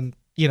stuff and then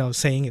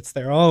saying it's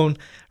their own,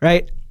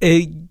 right?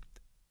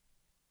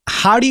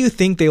 How do you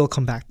think they will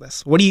combat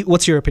this?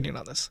 What's your opinion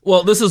on this?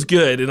 Well, this is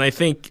good, and I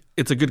think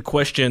it's a good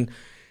question.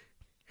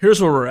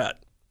 Here's where we're at.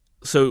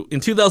 So in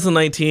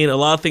 2019, a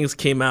lot of things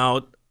came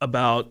out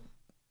about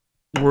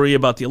worry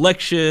about the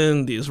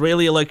election, the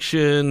Israeli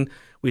election.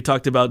 We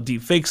talked about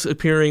deep fakes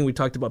appearing. We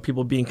talked about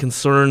people being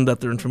concerned that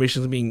their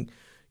information is being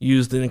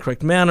used in an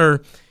incorrect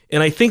manner.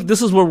 And I think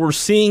this is what we're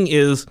seeing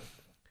is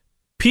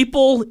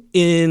people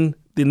in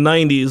the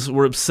 90s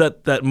were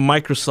upset that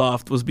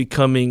Microsoft was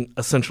becoming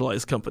a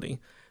centralized company.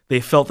 They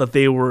felt that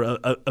they were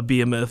a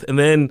behemoth. And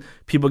then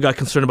people got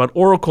concerned about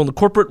Oracle in the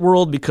corporate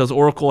world because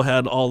Oracle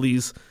had all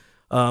these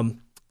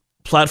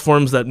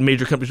platforms that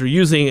major companies were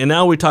using. And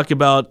now we talk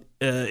about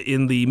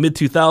in the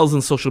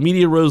mid-2000s, social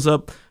media rose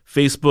up,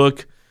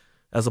 Facebook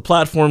as a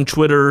platform,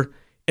 Twitter.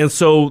 And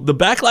so the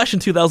backlash in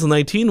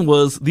 2019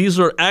 was these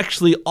are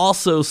actually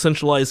also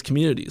centralized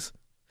communities.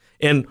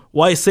 And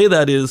why I say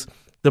that is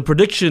the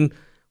prediction,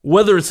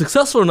 whether it's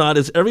successful or not,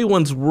 is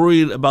everyone's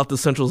worried about the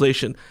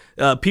centralization.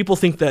 People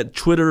think that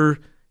Twitter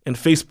and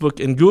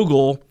Facebook and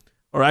Google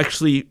are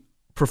actually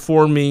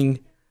performing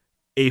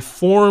a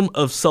form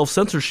of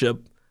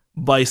self-censorship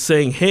by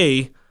saying,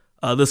 hey,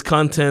 this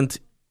content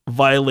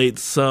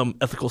violates some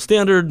ethical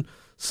standard,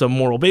 some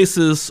moral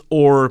basis,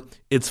 or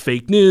it's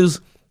fake news,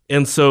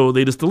 and so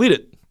they just delete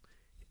it.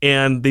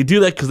 And they do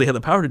that because they have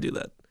the power to do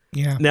that.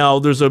 Yeah. Now,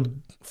 there's a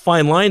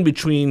fine line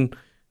between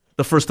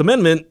the First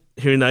Amendment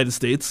here in the United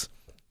States,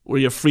 where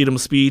you have freedom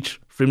of speech,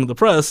 freedom of the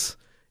press,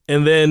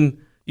 and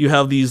then you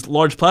have these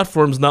large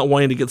platforms not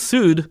wanting to get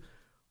sued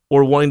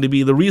or wanting to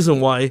be the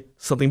reason why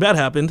something bad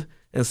happened,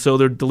 and so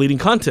they're deleting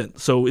content.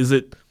 So is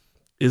it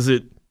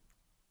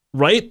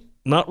right?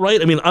 Not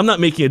right? I mean, I'm not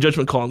making a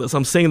judgment call on this.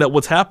 I'm saying that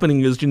what's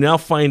happening is you're now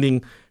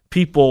finding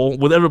people,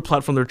 whatever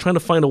platform, they're trying to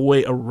find a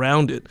way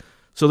around it.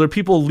 So there are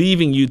people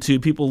leaving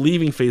YouTube, people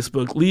leaving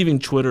Facebook, leaving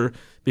Twitter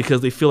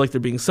because they feel like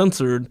they're being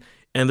censored,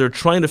 and they're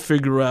trying to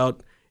figure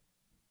out,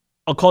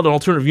 I'll call it an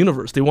alternative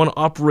universe. They want to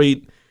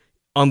operate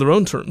on their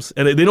own terms.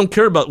 And they don't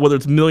care about whether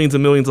it's millions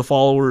and millions of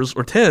followers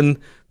or 10.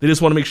 They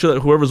just want to make sure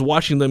that whoever's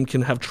watching them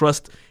can have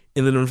trust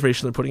in the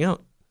information they're putting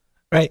out.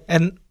 Right.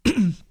 And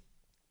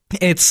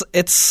it's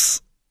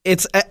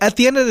at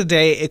the end of the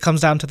day, it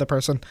comes down to the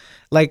person.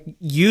 Like,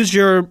 use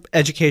your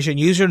education,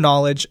 use your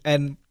knowledge,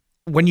 and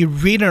when you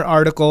read an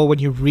article, when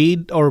you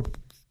read or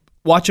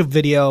watch a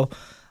video,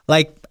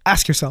 like,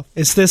 ask yourself,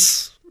 is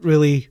this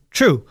really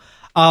true?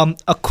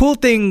 A cool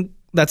thing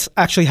that's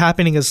actually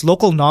happening is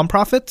local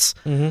nonprofits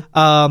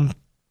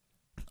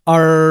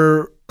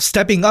are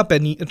stepping up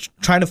and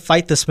trying to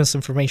fight this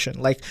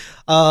misinformation. Like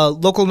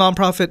local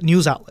nonprofit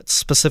news outlets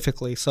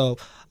specifically. So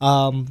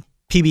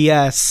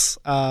PBS,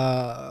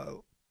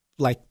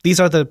 like these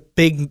are the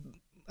big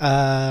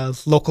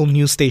local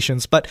news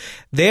stations, but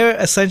they're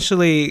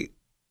essentially,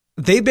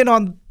 they've been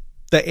on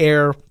the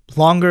air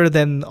longer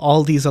than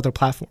all these other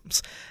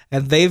platforms,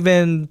 and they've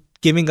been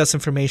giving us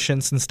information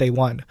since day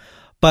one.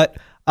 But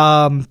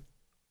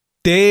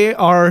they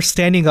are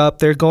standing up.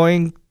 They're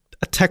going.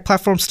 Tech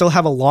platforms still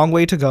have a long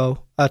way to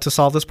go to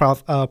solve this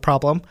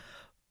problem.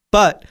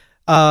 But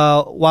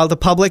while the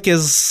public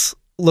is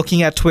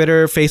looking at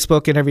Twitter,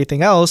 Facebook, and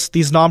everything else,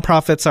 these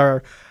nonprofits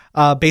are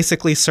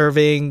basically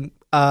serving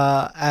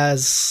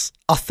as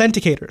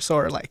authenticators,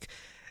 or like,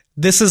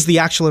 this is the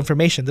actual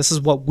information. This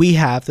is what we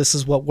have. This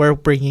is what we're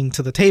bringing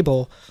to the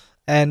table.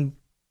 And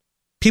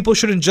people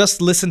shouldn't just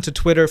listen to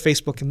Twitter,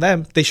 Facebook, and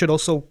them. They should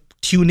also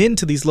tune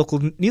into these local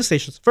news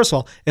stations. First of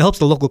all, it helps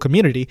the local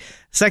community.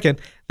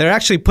 Second, they're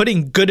actually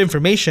putting good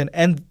information,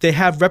 and they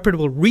have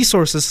reputable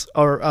resources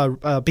or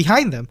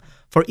behind them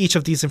for each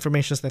of these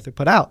informations that they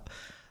put out.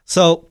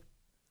 So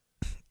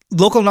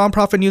local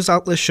nonprofit news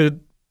outlets should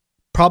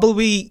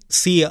probably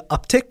see an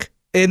uptick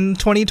in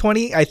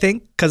 2020, I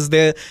think, because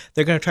they're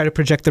going to try to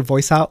project their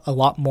voice out a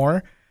lot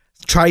more,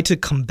 try to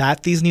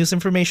combat these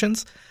misinformation.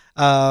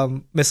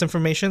 So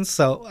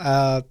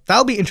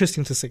that'll be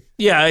interesting to see.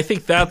 Yeah, I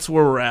think that's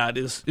where we're at.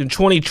 Is in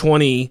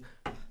 2020,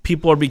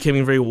 people are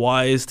becoming very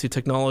wise to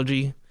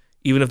technology,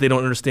 even if they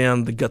don't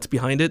understand the guts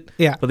behind it.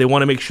 Yeah. But they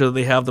want to make sure that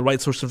they have the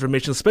right source of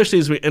information, especially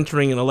as we're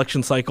entering an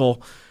election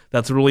cycle.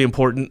 That's really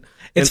important.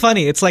 It's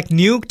funny. It's like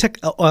new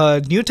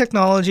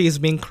technology is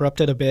being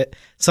corrupted a bit,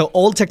 so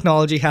old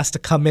technology has to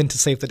come in to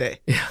save the day.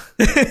 Yeah.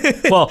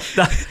 Well,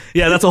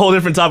 that's a whole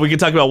different topic. We can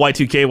talk about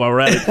Y2K while we're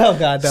at it. Oh,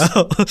 God,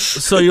 no.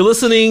 So you're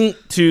listening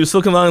to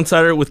Silicon Valley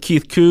Insider with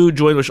Keith Koo,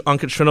 joined with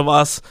Ankit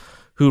Srinivas,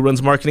 who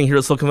runs marketing here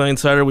at Silicon Valley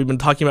Insider. We've been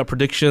talking about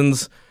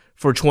predictions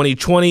for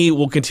 2020.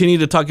 We'll continue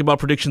to talk about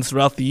predictions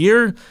throughout the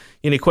year.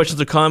 Any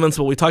questions or comments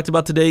about what we talked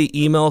about today,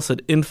 email us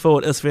at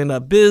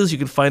info@svn.biz. You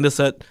can find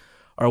us at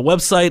our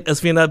website,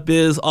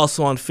 svn.biz,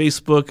 also on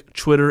Facebook,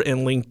 Twitter,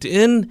 and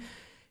LinkedIn.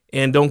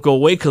 And don't go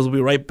away, because we'll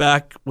be right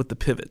back with The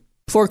Pivot.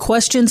 For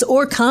questions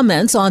or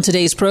comments on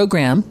today's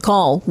program,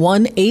 call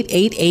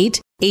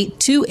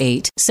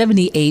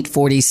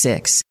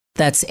 1-888-828-7846.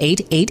 That's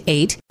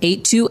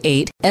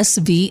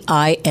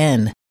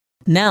 888-828-SVIN.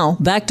 Now,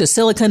 back to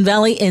Silicon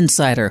Valley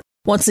Insider.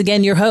 Once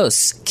again, your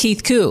hosts,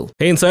 Keith Koo.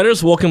 Hey,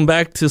 Insiders. Welcome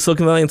back to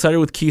Silicon Valley Insider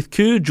with Keith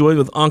Koo, joined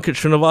with Ankit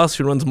Srinivas,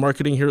 who runs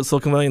marketing here at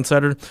Silicon Valley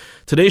Insider.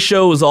 Today's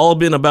show has all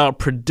been about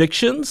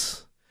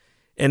predictions,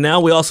 and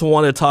now we also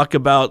want to talk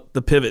about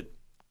The Pivot.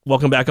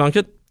 Welcome back,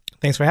 Ankit.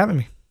 Thanks for having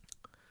me.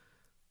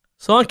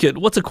 So, Ankit,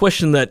 what's a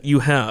question that you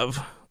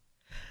have?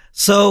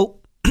 So,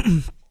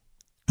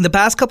 the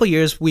past couple of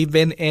years, we've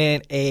been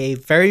in a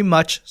very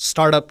much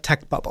startup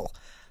tech bubble.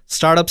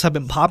 Startups have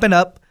been popping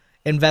up.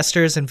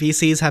 Investors and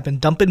VCs have been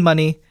dumping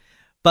money,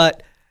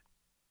 but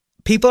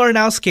people are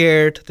now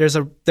scared. There's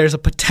a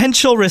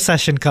potential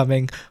recession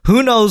coming.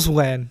 Who knows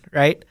when,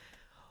 right?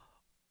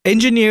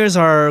 Engineers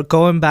are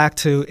going back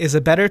to, is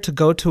it better to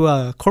go to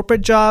a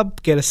corporate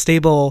job, get a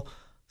stable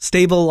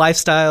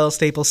lifestyle,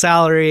 stable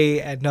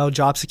salary, and no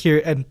job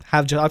security, and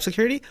have job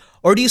security?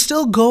 Or do you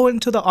still go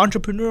into the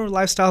entrepreneur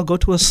lifestyle, go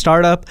to a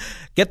startup,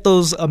 get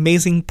those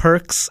amazing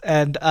perks,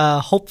 and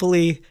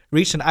hopefully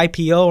reach an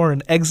IPO or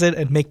an exit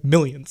and make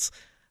millions?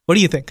 What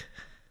do you think?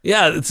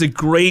 Yeah, it's a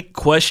great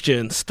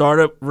question.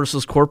 Startup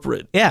versus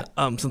corporate. Yeah.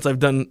 Since I've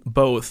done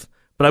both.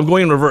 But I'm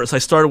going in reverse. I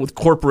started with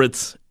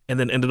corporates and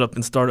then ended up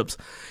in startups.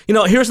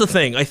 Here's the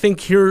thing. I think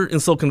here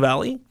in Silicon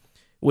Valley,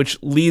 which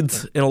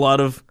leads in a lot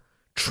of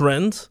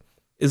trends,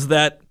 is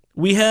that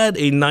we had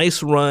a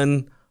nice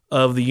run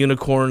of the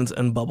unicorns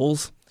and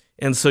bubbles.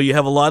 And so you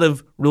have a lot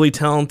of really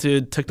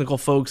talented technical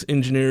folks,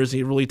 engineers,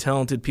 and really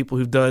talented people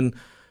who've done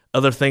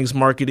other things,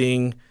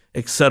 marketing,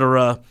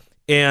 etc.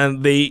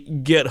 And they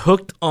get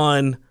hooked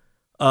on,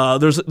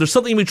 there's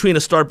something in between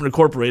a startup and a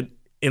corporate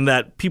in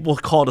that people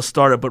call it a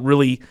startup, but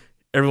really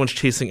everyone's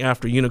chasing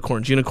after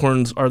unicorns.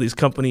 Unicorns are these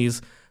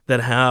companies that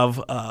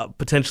have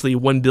potentially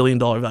 $1 billion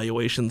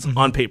valuations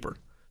on paper.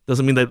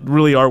 Doesn't mean that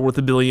really are worth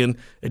 $1 billion.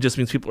 It just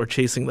means people are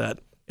chasing that,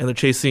 and they're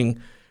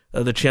chasing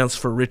the chance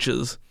for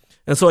riches.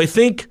 And so I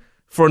think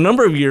for a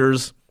number of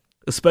years,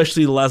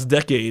 especially the last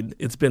decade,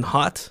 it's been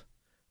hot.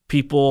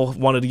 People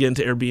wanted to get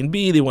into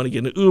Airbnb. They want to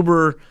get into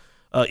Uber.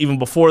 Even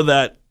before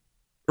that,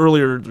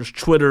 earlier, there's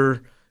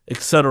Twitter,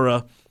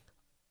 etc.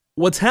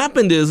 What's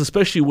happened is,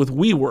 especially with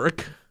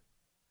WeWork,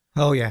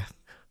 oh yeah,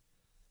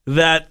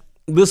 that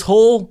this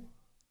whole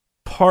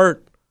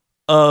part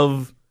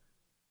of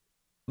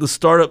the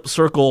startup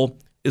circle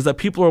is that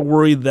people are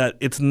worried that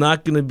it's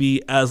not going to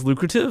be as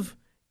lucrative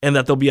and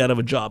that they'll be out of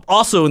a job.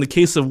 Also, in the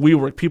case of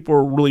WeWork, people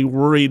are really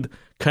worried,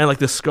 kind of like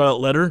this scarlet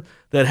letter,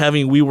 that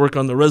having WeWork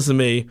on the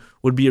resume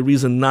would be a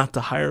reason not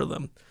to hire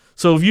them.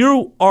 So if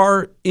you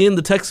are in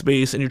the tech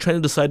space and you're trying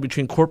to decide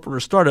between corporate or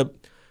startup,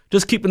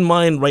 just keep in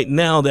mind right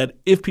now that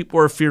if people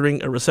are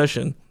fearing a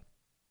recession,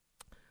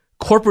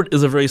 corporate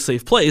is a very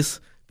safe place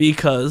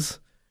because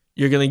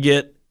you're going to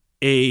get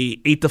a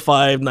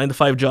 8-to-5,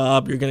 9-to-5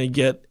 job. You're going to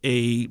get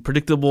a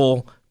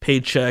predictable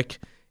paycheck.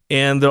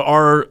 And there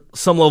are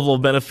some level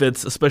of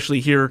benefits, especially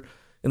here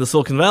in the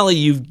Silicon Valley.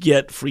 You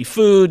get free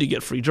food, you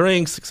get free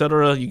drinks,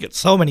 etc. You get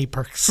so many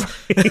perks.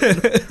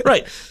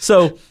 Right.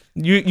 So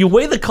you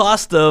weigh the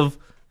cost of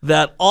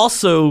that.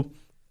 Also,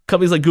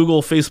 companies like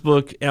Google,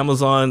 Facebook,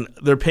 Amazon,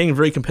 they're paying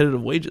very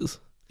competitive wages.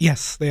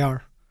 Yes, they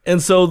are.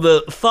 And so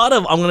the thought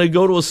of I'm going to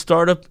go to a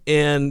startup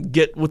and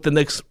get with the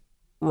next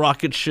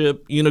rocket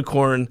ship,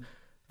 unicorn,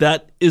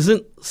 that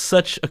isn't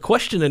such a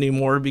question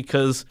anymore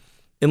because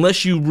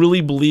unless you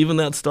really believe in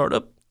that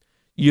startup,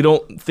 you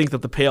don't think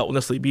that the payout will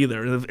necessarily be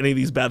there. And if any of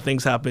these bad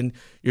things happen,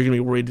 you're going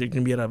to be worried you're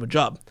going to be out of a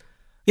job.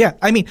 Yeah,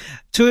 I mean,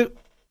 to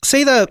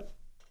say that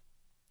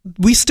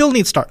we still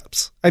need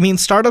startups. I mean,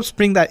 startups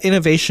bring that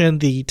innovation,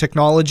 the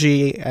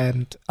technology,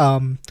 and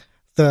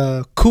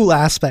the cool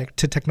aspect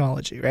to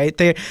technology, right?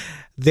 They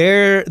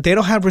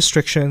don't have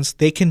restrictions.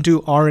 They can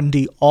do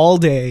R&D all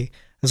day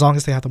as long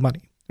as they have the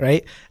money,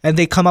 right? And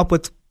they come up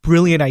with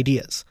brilliant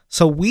ideas.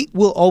 So we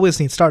will always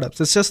need startups.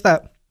 It's just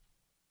that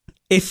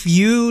if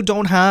you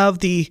don't have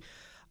the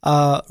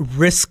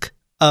risk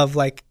of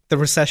like the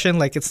recession,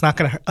 like it's not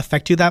going to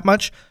affect you that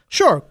much,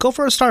 sure, go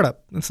for a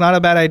startup. It's not a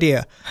bad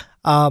idea.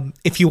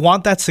 If you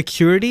want that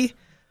security,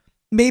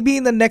 maybe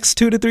in the next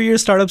 2 to 3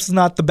 years, startups is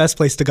not the best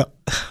place to go,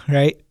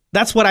 right?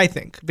 That's what I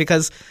think,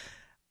 because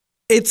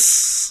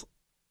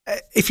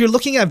if you're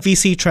looking at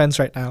VC trends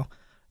right now,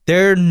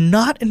 they're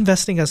not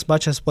investing as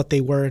much as what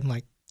they were in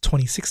like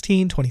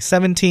 2016,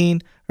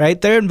 2017,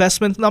 right? Their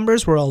investment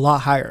numbers were a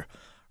lot higher.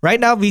 Right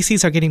now,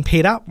 VCs are getting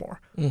paid out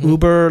more. Mm-hmm.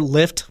 Uber,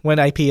 Lyft went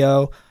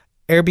IPO.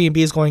 Airbnb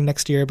is going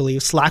next year, I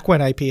believe. Slack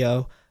went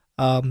IPO.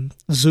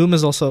 Zoom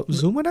went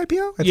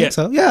IPO? I think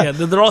so. Yeah,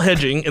 they're all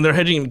hedging, and they're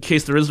hedging in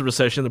case there is a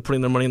recession. They're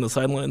putting their money in the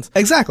sidelines.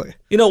 Exactly.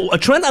 A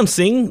trend I'm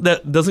seeing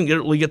that doesn't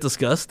really get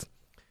discussed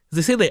is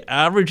they say the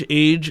average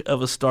age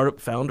of a startup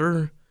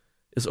founder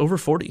is over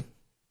 40.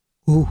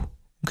 Ooh,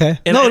 okay.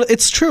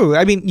 It's true.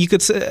 I mean, you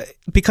could say,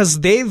 because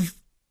they've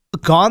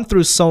gone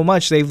through so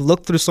much. They've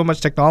looked through so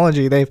much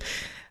technology. They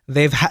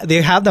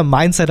have the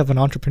mindset of an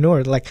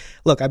entrepreneur. Like,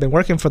 look, I've been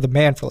working for the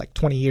man for like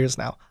 20 years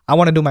now. I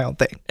want to do my own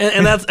thing.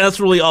 And that's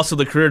really also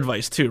the career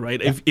advice too,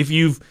 right? Yeah. If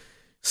you've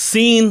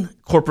seen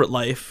corporate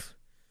life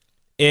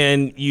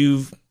and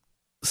you've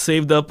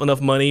saved up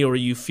enough money or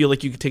you feel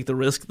like you could take the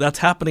risk, that's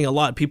happening a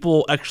lot.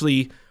 People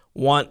actually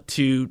want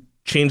to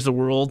change the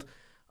world.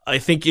 I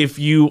think if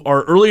you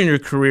are early in your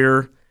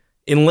career,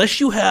 unless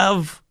you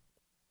have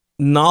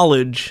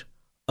knowledge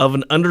of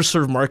an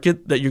underserved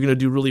market that you're going to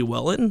do really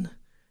well in,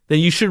 then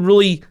you should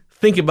really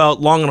think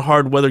about long and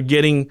hard whether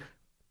getting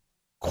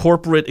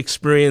corporate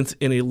experience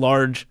in a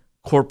large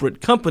corporate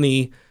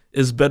company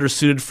is better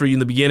suited for you in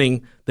the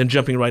beginning than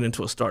jumping right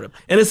into a startup.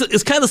 And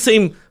it's kind of the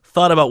same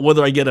thought about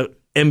whether I get an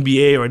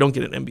MBA or I don't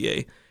get an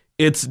MBA.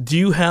 It's, do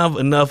you have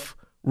enough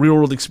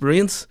real-world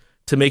experience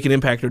to make an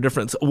impact or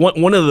difference.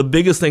 One of the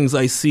biggest things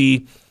I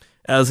see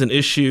as an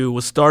issue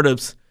with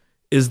startups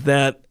is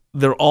that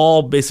they're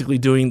all basically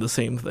doing the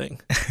same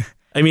thing.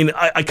 I mean,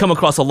 I come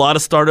across a lot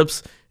of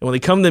startups, and when they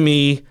come to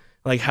me,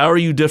 like, how are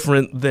you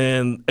different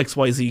than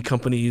XYZ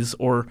companies?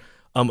 Or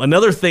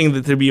another thing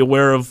that to be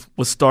aware of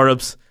with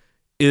startups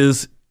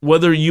is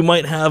whether you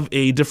might have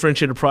a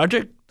differentiated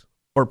project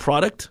or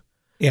product,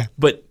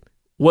 but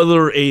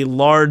whether a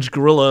large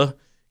gorilla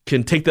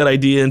can take that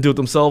idea and do it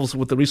themselves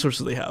with the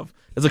resources they have.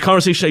 It's a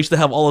conversation I used to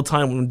have all the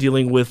time when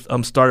dealing with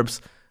startups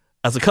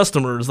as a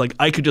customer. It's like,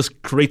 I could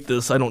just create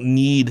this. I don't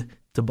need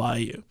to buy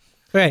you.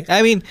 Right.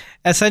 I mean,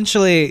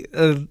 essentially,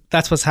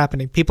 that's what's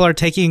happening. People are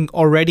taking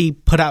already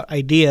put out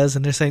ideas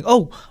and they're saying,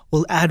 oh,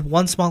 we'll add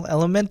one small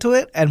element to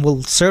it and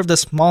we'll serve the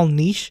small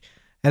niche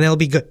and it'll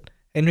be good.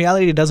 In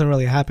reality, it doesn't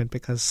really happen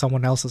because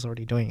someone else is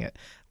already doing it.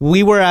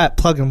 We were at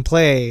Plug and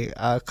Play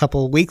a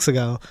couple of weeks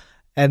ago,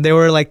 and there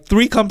were like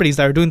 3 companies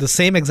that were doing the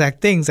same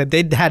exact things, and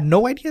they had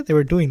no idea they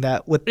were doing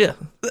that with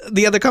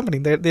the other company.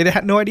 They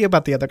had no idea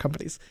about the other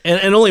companies.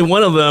 And only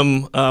one of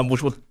them,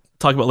 which we'll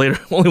talk about later,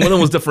 only one of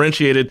them was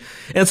differentiated.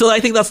 And so I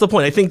think that's the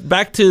point. I think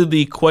back to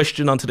the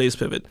question on today's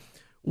pivot,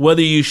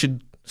 whether you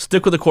should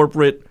stick with a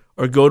corporate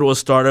or go to a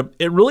startup,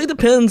 it really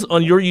depends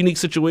on your unique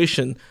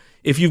situation.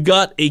 If you've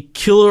got a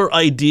killer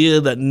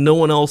idea that no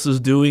one else is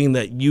doing,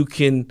 that you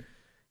can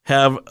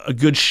have a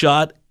good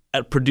shot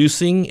at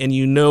producing and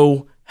you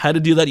know how to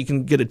do that, you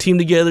can get a team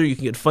together, you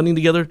can get funding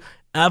together,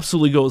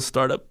 absolutely go with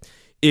startup.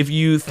 If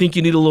you think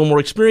you need a little more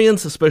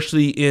experience,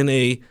 especially in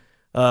a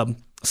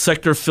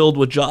sector filled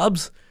with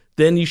jobs,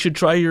 then you should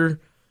try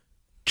your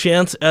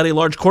chance at a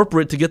large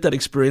corporate to get that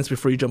experience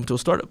before you jump into a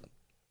startup.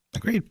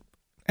 Agreed.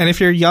 And if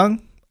you're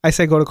young, I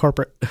say go to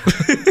corporate.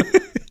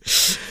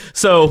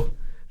 So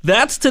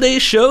that's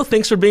today's show.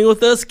 Thanks for being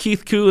with us.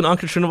 Keith Koo and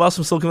Ankit Srinivas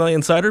from Silicon Valley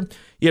Insider.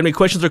 You have any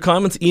questions or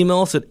comments,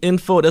 email us at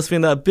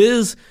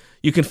info@svn.biz.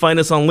 You can find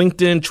us on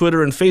LinkedIn,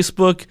 Twitter, and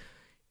Facebook,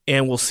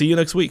 and we'll see you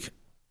next week.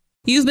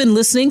 You've been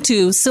listening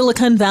to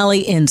Silicon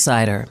Valley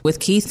Insider with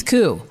Keith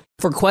Koo.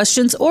 For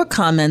questions or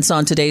comments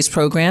on today's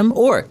program,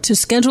 or to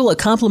schedule a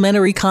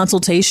complimentary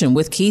consultation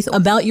with Keith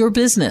about your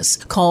business,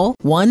 call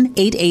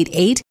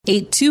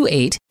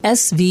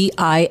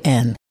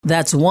 1-888-828-SVIN.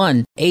 That's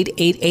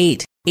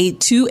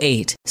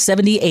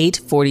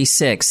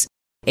 1-888-828-7846.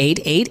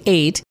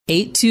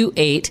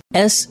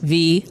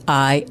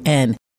 888-828-SVIN.